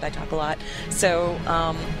 no, Dad, I talk a lot. So,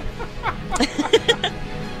 I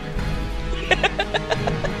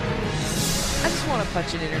just want to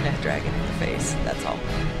punch an internet dragon in the face. That's all.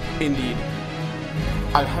 Indeed.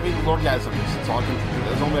 I'm having orgasms. That's all I can.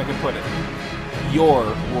 That's the only way I can put it. Your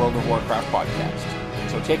World of Warcraft podcast.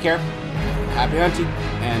 So take care. Happy hunting,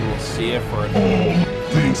 and we'll see you for All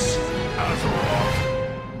Things Azeroth.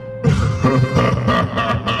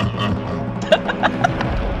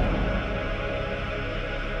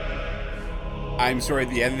 I'm sorry,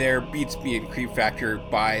 the end there beats me in creep factor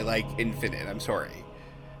by like infinite. I'm sorry.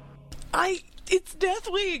 It's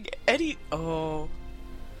Deathwing. Eddie. Oh,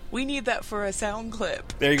 we need that for a sound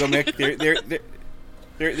clip. There you go, Mick.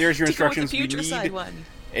 There's your instructions. To go with the Putricide one.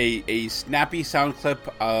 A snappy sound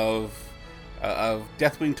clip of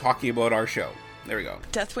Deathwing talking about our show. There we go.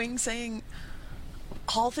 Deathwing saying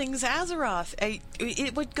all things Azeroth.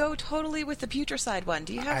 It would go totally with the Putricide one.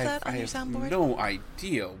 Do you have that on your soundboard? I have no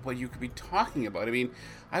idea what you could be talking about. I mean,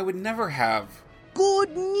 I would never have...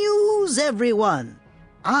 Good news, everyone!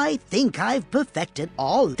 I think I've perfected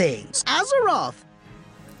all things Azeroth!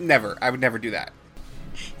 Never. I would never do that.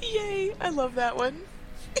 Yay! I love that one.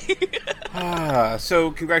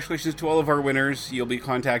 So congratulations to all of our winners. You'll be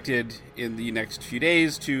contacted in the next few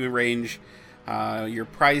days to arrange your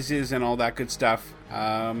prizes and all that good stuff.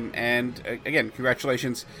 And again,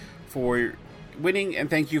 congratulations for winning, and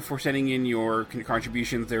thank you for sending in your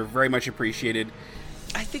contributions. They're very much appreciated.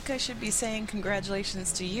 I think I should be saying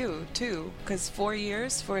congratulations to you, too, because 4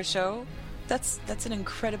 years for a show, that's an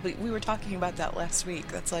incredibly... We were talking about that last week.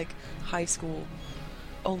 That's like high school.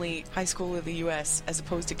 Only high school in the U.S. as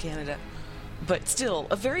opposed to Canada. But still,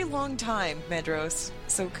 a very long time, Medros.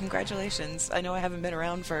 So congratulations. I know I haven't been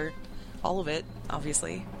around for all of it,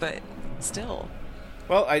 obviously, but still...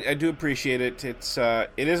 Well, I do appreciate it. It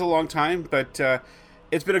is a long time, but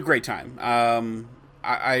it's been a great time.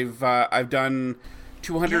 I've done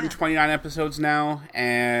 229 episodes now,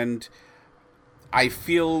 and I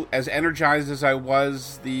feel as energized as I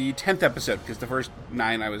was the 10th episode, because the first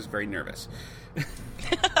 9 I was very nervous.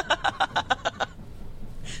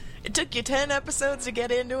 It took you 10 episodes to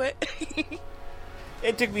get into it?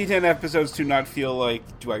 It took me 10 episodes to not feel like,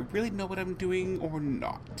 do I really know what I'm doing or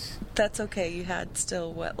not? That's okay. You had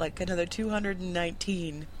still, another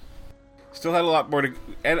 219. Still had a lot more to...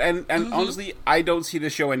 And honestly, I don't see the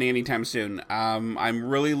show ending anytime soon. I'm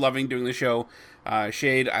really loving doing the show.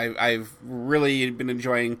 Shade, I've really been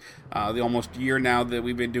enjoying the almost year now that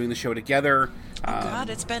we've been doing the show together. Oh, God,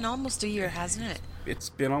 it's been almost a year, hasn't it? It's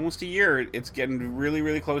been almost a year. It's getting really,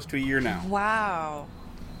 really close to a year now. Wow.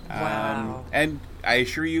 Wow. And I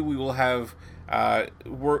assure you, we will have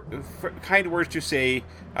kind words to say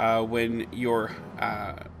when your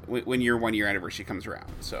 1 year anniversary comes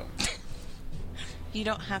around. So you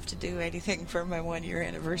don't have to do anything for my 1 year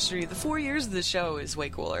anniversary. The 4 years of the show is way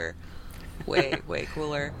cooler, way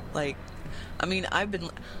cooler. Like, I mean, I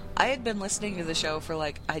had been listening to the show for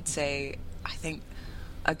I'd say I think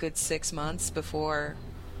a good 6 months before,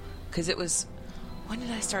 because it was. When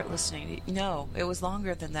did I start listening? No, it was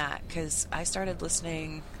longer than that, because I started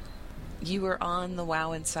listening... You were on the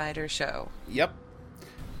WoW Insider show. Yep.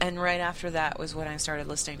 And right after that was when I started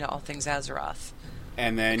listening to All Things Azeroth.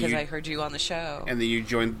 And then because I heard you on the show. And then you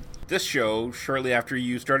joined this show shortly after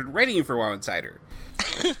you started writing for WoW Insider.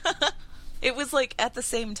 It was at the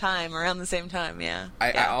same time, around the same time, yeah.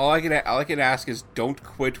 All I can ask is don't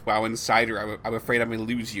quit WoW Insider. I'm afraid I'm going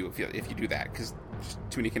to lose you if you do that, because there's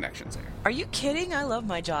too many connections there. Are you kidding? I love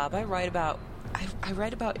my job. I write about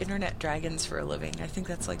internet dragons for a living. I think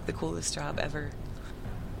that's the coolest job ever.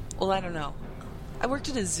 Well, I don't know. I worked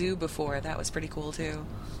at a zoo before. That was pretty cool too.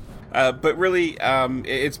 But really,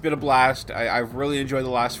 it's been a blast. I've really enjoyed the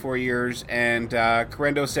last 4 years, and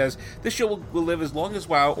Correndo says, this show will live as long as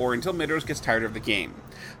WoW or until Medros gets tired of the game.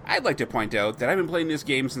 I'd like to point out that I've been playing this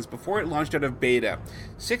game since before it launched out of beta.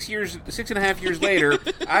 6.5 years later,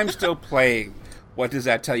 I'm still playing. What does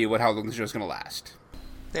that tell you how long the show's going to last?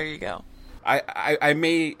 There you go. I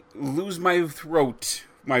may lose my throat,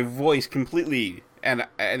 my voice completely, and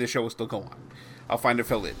the show will still go on. I'll find a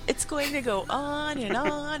fill in. It's going to go on and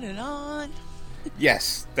on and on.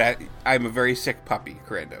 Yes, I'm a very sick puppy,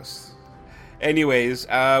 Corandos. Anyways,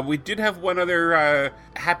 we did have one other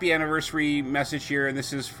happy anniversary message here, and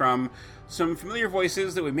this is from some familiar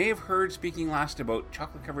voices that we may have heard speaking last about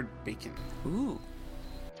chocolate-covered bacon. Ooh.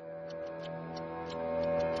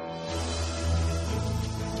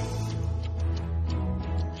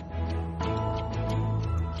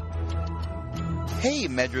 Hey,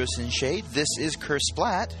 Medros and Shade, this is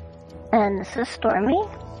Kersplat. And this is Stormy.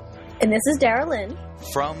 And this is Darylyn.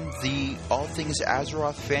 From the All Things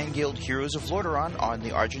Azeroth Fan Guild Heroes of Lordaeron on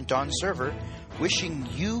the Argent Dawn server, wishing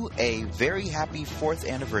you a very happy 4th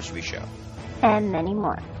anniversary show. And many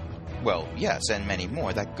more. Well, yes, and many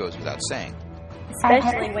more, that goes without saying.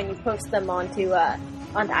 Especially when you post them onto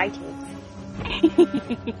iTunes.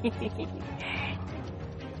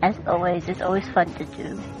 As always, it's always fun to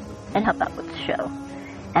do and help out with the show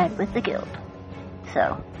and with the guild.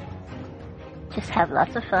 So, just have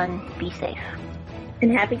lots of fun, be safe. And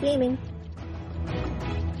happy gaming.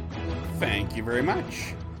 Thank you very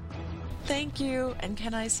much. Thank you. And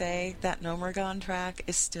can I say that Gnomeregan track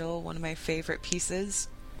is still one of my favorite pieces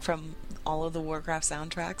from all of the Warcraft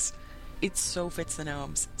soundtracks. It so fits the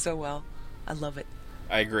gnomes so well. I love it.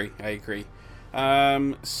 I agree.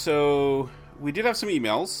 So we did have some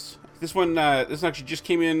emails. This one actually just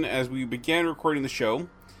came in as we began recording the show.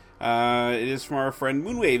 It is from our friend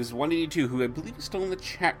Moonwaves182, who I believe is still in the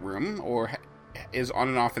chat room, or is on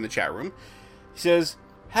and off in the chat room. He says,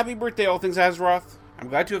 happy birthday, All Things Azeroth. I'm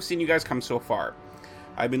glad to have seen you guys come so far.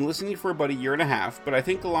 I've been listening for about a year and a half, but I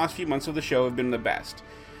think the last few months of the show have been the best.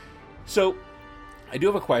 So, I do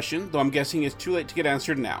have a question, though I'm guessing it's too late to get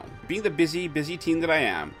answered now. Being the busy teen that I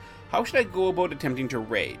am, how should I go about attempting to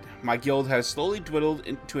raid? My guild has slowly dwindled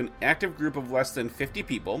into an active group of less than 50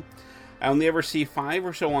 people. I only ever see 5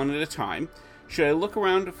 or so on at a time. Should I look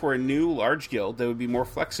around for a new large guild that would be more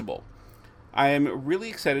flexible? I am really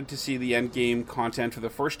excited to see the endgame content for the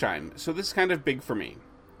first time, so this is kind of big for me.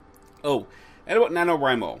 Oh, and about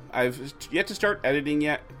NaNoWriMo. I've yet to start editing,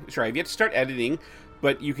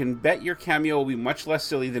 but you can bet your cameo will be much less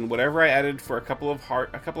silly than whatever I added for a couple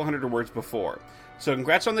hundred words before. So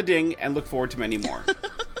congrats on the ding, and look forward to many more.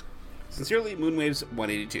 Sincerely,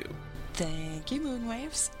 Moonwaves182. Thank you,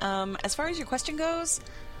 Moonwaves. As far as your question goes,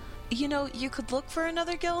 you know, you could look for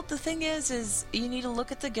another guild. The thing is you need to look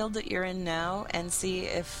at the guild that you're in now and see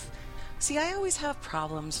if... See, I always have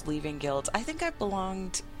problems leaving guilds. I think I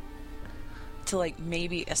belonged to, like,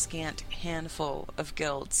 maybe a scant handful of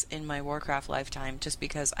guilds in my Warcraft lifetime, just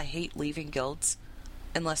because I hate leaving guilds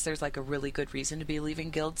unless there's, like, a really good reason to be leaving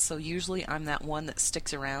guilds. So usually I'm that one that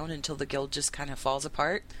sticks around until the guild just kind of falls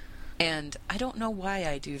apart. And I don't know why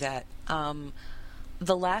I do that.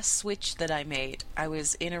 The last switch that I made, I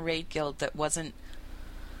was in a raid guild that wasn't...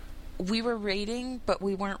 We were raiding, but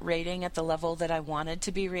we weren't raiding at the level that I wanted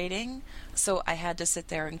to be raiding. So I had to sit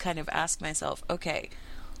there and kind of ask myself, okay,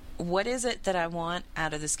 what is it that I want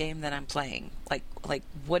out of this game that I'm playing? Like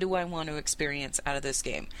what do I want to experience out of this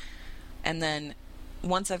game? And then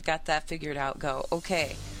once I've got that figured out, go,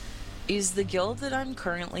 okay, is the guild that I'm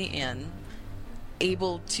currently in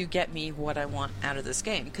able to get me what I want out of this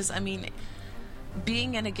game? Because, I mean,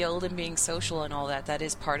 being in a guild and being social and all that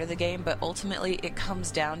is part of the game, but ultimately it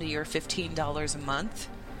comes down to your $15 a month.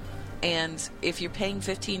 And if you're paying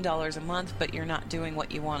 $15 a month but you're not doing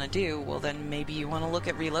what you want to do, well, then maybe you want to look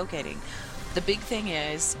at relocating. The big thing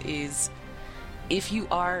is if you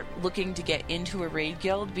are looking to get into a raid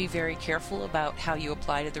guild, be very careful about how you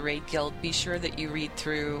apply to the raid guild. Be sure that you read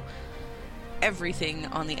through everything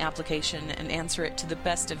on the application and answer it to the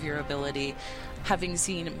best of your ability. Having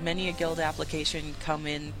seen many a guild application come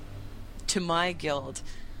in to my guild,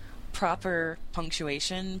 proper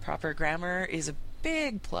punctuation, proper grammar is a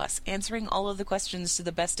big plus. Answering all of the questions to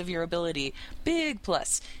the best of your ability, big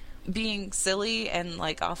plus. Being silly and,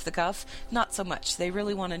 like, off the cuff, not so much. They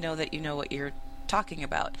really want to know that you know what you're talking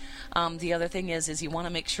about. The other thing is you want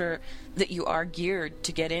to make sure that you are geared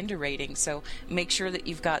to get into raiding, so make sure that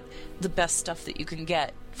you've got the best stuff that you can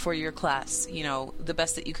get for your class, you know, the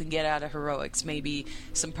best that you can get out of heroics, maybe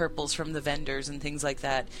some purples from the vendors and things like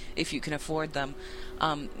that if you can afford them,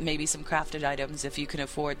 maybe some crafted items if you can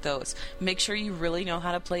afford those. Make sure you really know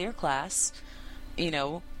how to play your class, you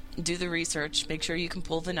know, do the research, make sure you can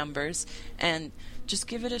pull the numbers, and just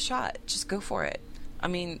give it a shot. Just go for it. I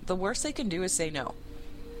mean, the worst they can do is say no.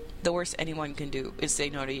 The worst anyone can do is say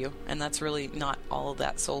no to you, and that's really not all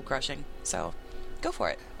that soul-crushing. So, go for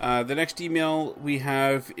it. The next email we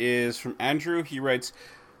have is from Andrew. He writes,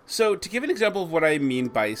 so, to give an example of what I mean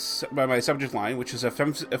by my subject line, which is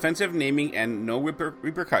offensive naming and no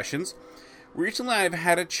repercussions, recently I've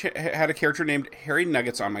had a character named Harry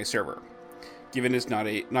Nuggets on my server. Given it's not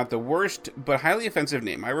the worst, but highly offensive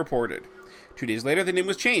name, I reported. 2 days later, the name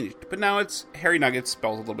was changed, but now it's Harry Nuggets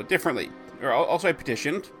spelled a little bit differerently. Also, I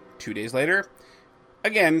petitioned. 2 days later,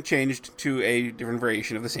 again changed to a different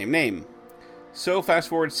variation of the same name. So, fast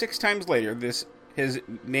forward 6 times later, his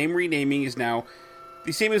name renaming is now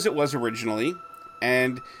the same as it was originally,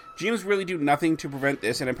 and GMs really do nothing to prevent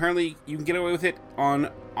this, and apparently you can get away with it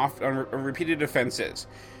on repeated offenses.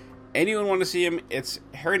 Anyone want to see him? It's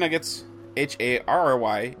Harry Nuggets,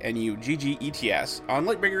 HARRYNUGGETS, on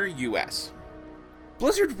Lightbringer US.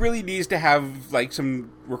 Blizzard really needs to have, like,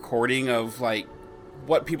 some recording of, like,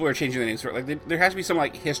 what people are changing their names for. Like, there has to be some,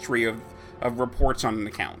 like, history of reports on an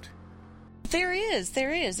account. There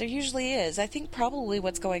usually is. I think probably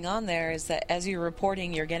what's going on there is that as you're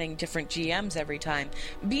reporting, you're getting different GMs every time.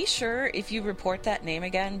 Be sure, if you report that name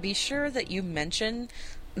again, be sure that you mention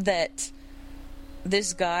that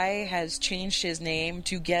this guy has changed his name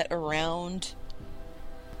to get around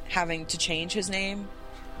having to change his name,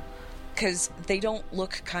 because they don't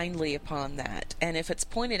look kindly upon that. And if it's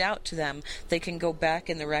pointed out to them, they can go back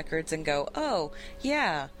in the records and go, oh,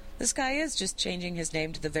 yeah, this guy is just changing his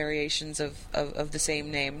name to the variations of the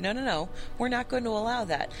same name. No, we're not going to allow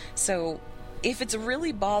that. So if it's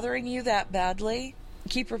really bothering you that badly,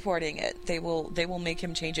 keep reporting it. They will make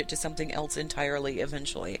him change it to something else entirely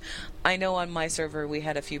eventually. I know on my server we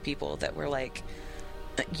had a few people that were like,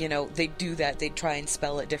 you know, they'd do that. They'd try and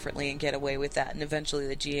spell it differently and get away with that. And eventually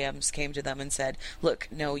the GMs came to them and said, look,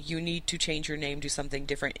 no, you need to change your name to something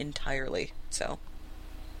different entirely. So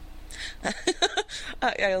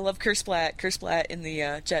I love Kersplat. Kersplat in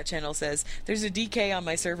the chat channel says, there's a DK on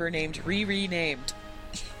my server named renamed.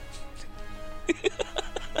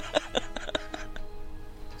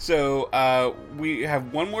 So, we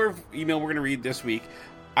have one more email we're going to read this week.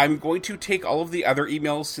 I'm going to take all of the other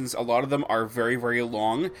emails, since a lot of them are very, very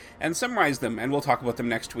long, and summarize them, and we'll talk about them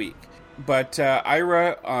next week. But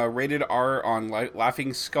Ira, rated R on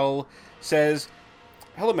Laughing Skull, says,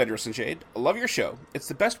 "Hello, Medros and Shade. I love your show. It's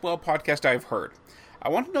the best WoW podcast I've heard. I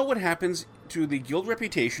want to know what happens to the guild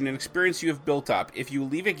reputation and experience you have built up if you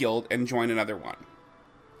leave a guild and join another one.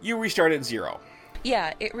 You restart at 0.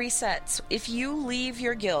 Yeah, it resets. If you leave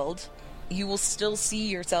your guild, you will still see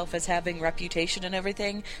yourself as having reputation and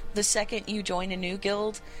everything. The second you join a new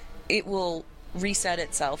guild, it will reset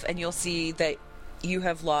itself, and you'll see that you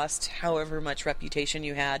have lost however much reputation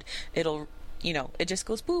you had. It'll, it just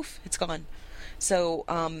goes poof, it's gone. So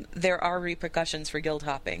there are repercussions for guild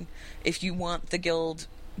hopping. If you want the guild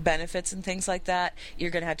benefits and things like that, you're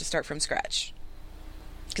going to have to start from scratch.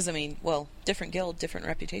 Because, different guild, different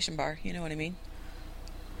reputation bar, you know what I mean?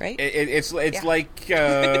 Right? It's like,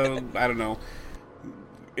 I don't know,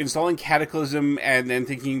 installing Cataclysm and then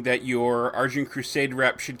thinking that your Argent Crusade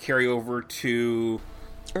rep should carry over to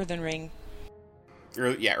Earthen Ring.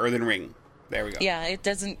 Earthen Ring. There we go. Yeah, it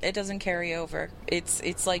doesn't carry over.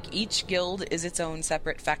 It's like each guild is its own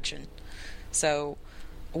separate faction. So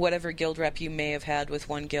whatever guild rep you may have had with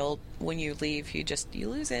one guild, when you leave, you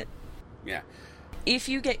lose it. Yeah. If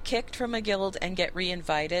you get kicked from a guild and get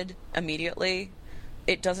re-invited immediately,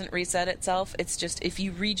 it doesn't reset itself. It's just if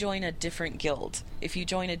you rejoin a different guild. If you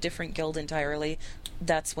join a different guild entirely,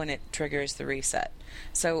 that's when it triggers the reset.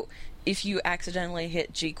 So if you accidentally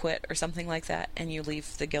hit G-quit or something like that and you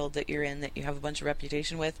leave the guild that you're in that you have a bunch of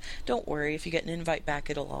reputation with, don't worry. If you get an invite back,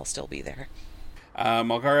 it'll all still be there.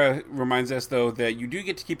 Malgara reminds us, though, that you do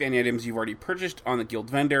get to keep any items you've already purchased on the guild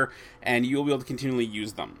vendor, and you'll be able to continually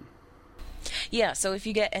use them. Yeah, so if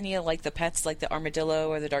you get any of the pets, like the armadillo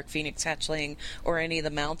or the dark phoenix hatchling, or any of the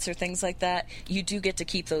mounts or things like that, you do get to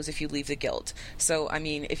keep those if you leave the guild. So,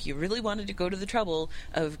 if you really wanted to go to the trouble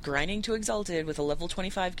of grinding to Exalted with a level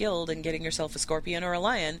 25 guild and getting yourself a scorpion or a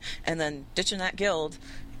lion, and then ditching that guild,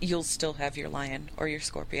 you'll still have your lion or your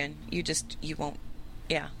scorpion. You won't,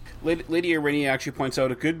 yeah. Lady Irenia actually points out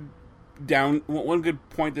one good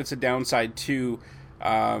point that's a downside to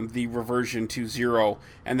the reversion to 0,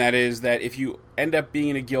 and that is that if you end up being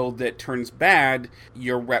in a guild that turns bad,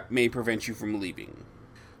 your rep may prevent you from leaving.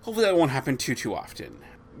 Hopefully that won't happen too often.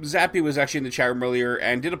 Zappy was actually in the chat room earlier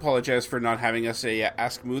and did apologize for not having us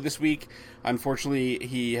Ask Moo this week. Unfortunately,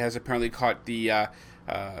 he has apparently caught the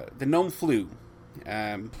gnome flu.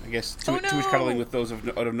 I guess too much cuddling with those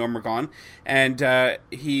out of Normergon, and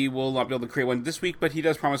he will not be able to create one this week, but he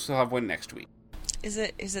does promise to have one next week. Is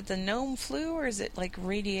it the gnome flu, or is it like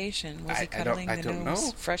radiation? Was he cuddling the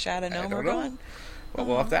gnomes fresh out of Nomergon? Well,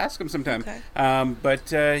 we'll have to ask him sometime. Okay.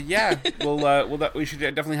 We should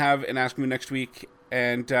definitely have an Ask Moo next week,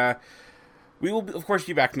 and we will, of course,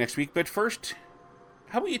 be back next week. But first,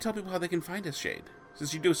 how about you tell people how they can find us, Shade,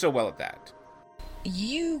 since you do so well at that?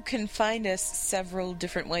 You can find us several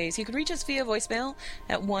different ways. You can reach us via voicemail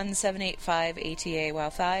at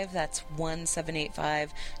 1-785-ATA-WOW5. That's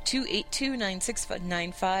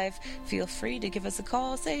 1-785-282-9695. Feel free to give us a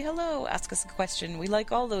call, say hello, ask us a question. We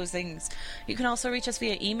like all those things. You can also reach us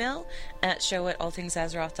via email at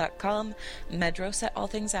show@allthingsazeroth.com,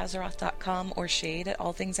 medros@allthingsazeroth.com, or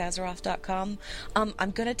shade@allthingsazeroth.com.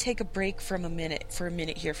 I'm going to take a break for a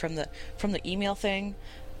minute here from the email thing.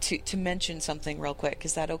 To mention something real quick.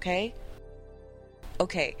 Is that okay?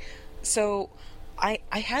 Okay. So I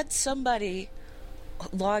had somebody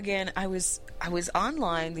log in. I was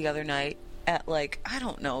online the other night at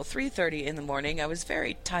 3:30 in the morning. I was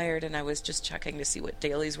very tired and I was just checking to see what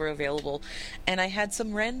dailies were available, and I had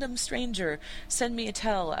some random stranger send me a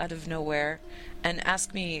tell out of nowhere and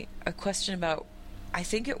ask me a question about, I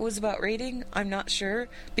think it was about raiding, I'm not sure,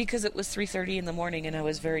 because it was 3:30 in the morning and I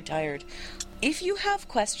was very tired. If you have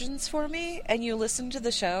questions for me and you listen to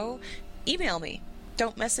the show, email me.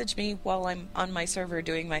 Don't message me while I'm on my server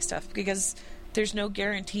doing my stuff, because there's no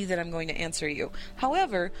guarantee that I'm going to answer you.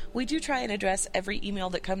 However, we do try and address every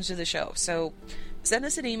email that comes to the show, so send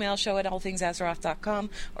us an email,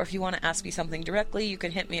 show@allthingsazeroth.com, or if you want to ask me something directly, you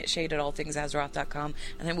can hit me at shade@allthingsazeroth.com,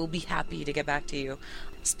 and I will be happy to get back to you.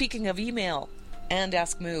 Speaking of email and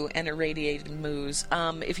Ask Moo and irradiated moos,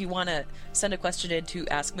 if you want to send a question in to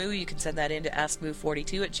Ask Moo, you can send that in to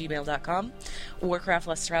askmoo42@gmail.com. Warcraft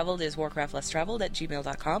Less Traveled is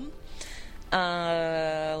warcraftlesstraveled@gmail.com.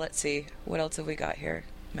 Let's see, what else have we got here,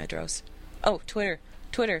 Medros? Oh, Twitter.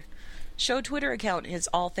 Show Twitter account is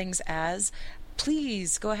All Things As.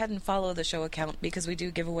 please go ahead and follow the show account because we do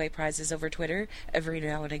give away prizes over Twitter every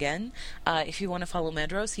now and again. If you want to follow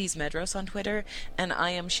Medros, he's Medros on Twitter, and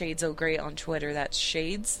I am Shades O'Grey on Twitter. That's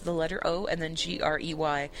Shades, the letter O, and then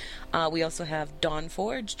Grey. We also have Dawn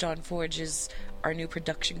Forge. Dawn Forge is our new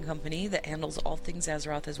production company that handles all things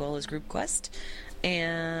Azeroth as well as Group Quest.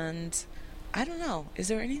 And I don't know. Is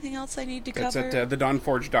there anything else I need to cover? That's at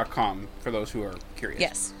thedawnforge.com for those who are curious.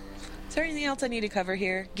 Yes. Is there anything else I need to cover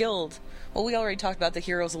here? Guild. Well, we already talked about the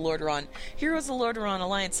Heroes of Lordaeron. Heroes of Lordaeron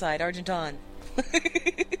Alliance side, Argent Dawn.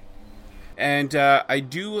 And I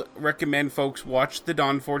do recommend folks watch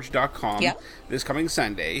thedawnforge.com this coming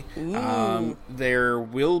Sunday. There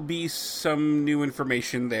will be some new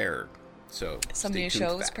information there. So some new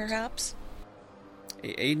shows, perhaps?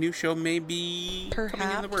 A new show may be coming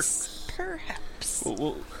in the works. Perhaps.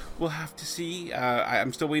 We'll have to see.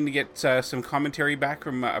 I'm still waiting to get some commentary back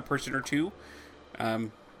from a person or two.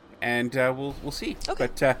 And we'll see. Okay.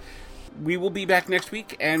 But we will be back next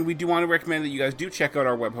week, and we do want to recommend that you guys do check out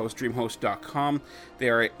our web host, dreamhost.com. They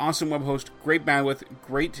are an awesome web host, great bandwidth,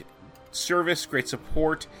 great service, great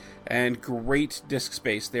support, and great disk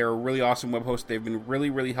space. They are a really awesome web host. They've been really,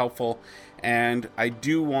 really helpful, and I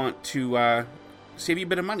do want to save you a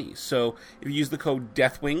bit of money. So if you use the code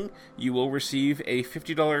DEATHWING, you will receive a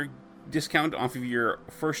 $50 discount off of your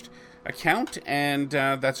first account, and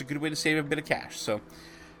that's a good way to save a bit of cash. So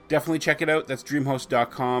definitely check it out. That's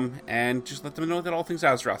dreamhost.com, and just let them know that All Things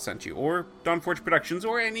Azeroth sent you, or Dawnforge Productions,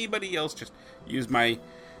 or anybody else. Just use the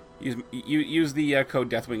code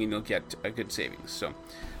DEATHWING, and you'll get a good savings. So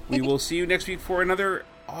we will see you next week for another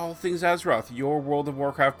All Things Azeroth, your World of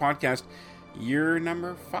Warcraft podcast. Year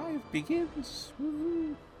number 5 begins.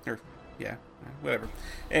 Woo-hoo. Or, yeah, whatever.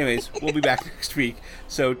 Anyways, we'll be back next week.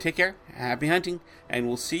 So take care, happy hunting, and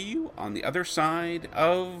we'll see you on the other side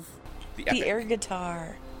of the air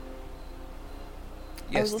guitar.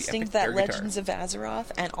 Yes, I was listening to that Legends of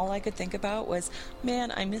Azeroth, and all I could think about was,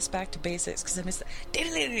 man, I miss Back to Basics, because I miss that.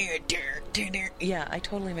 Yeah, I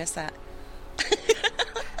totally miss that.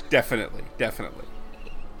 Definitely.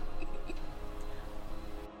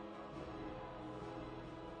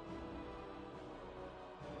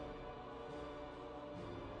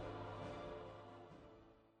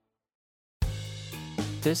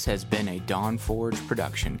 This has been a Dawn Forge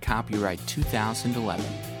production, copyright 2011.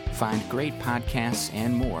 Find great podcasts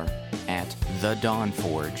and more at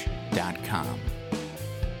thedawnforge.com.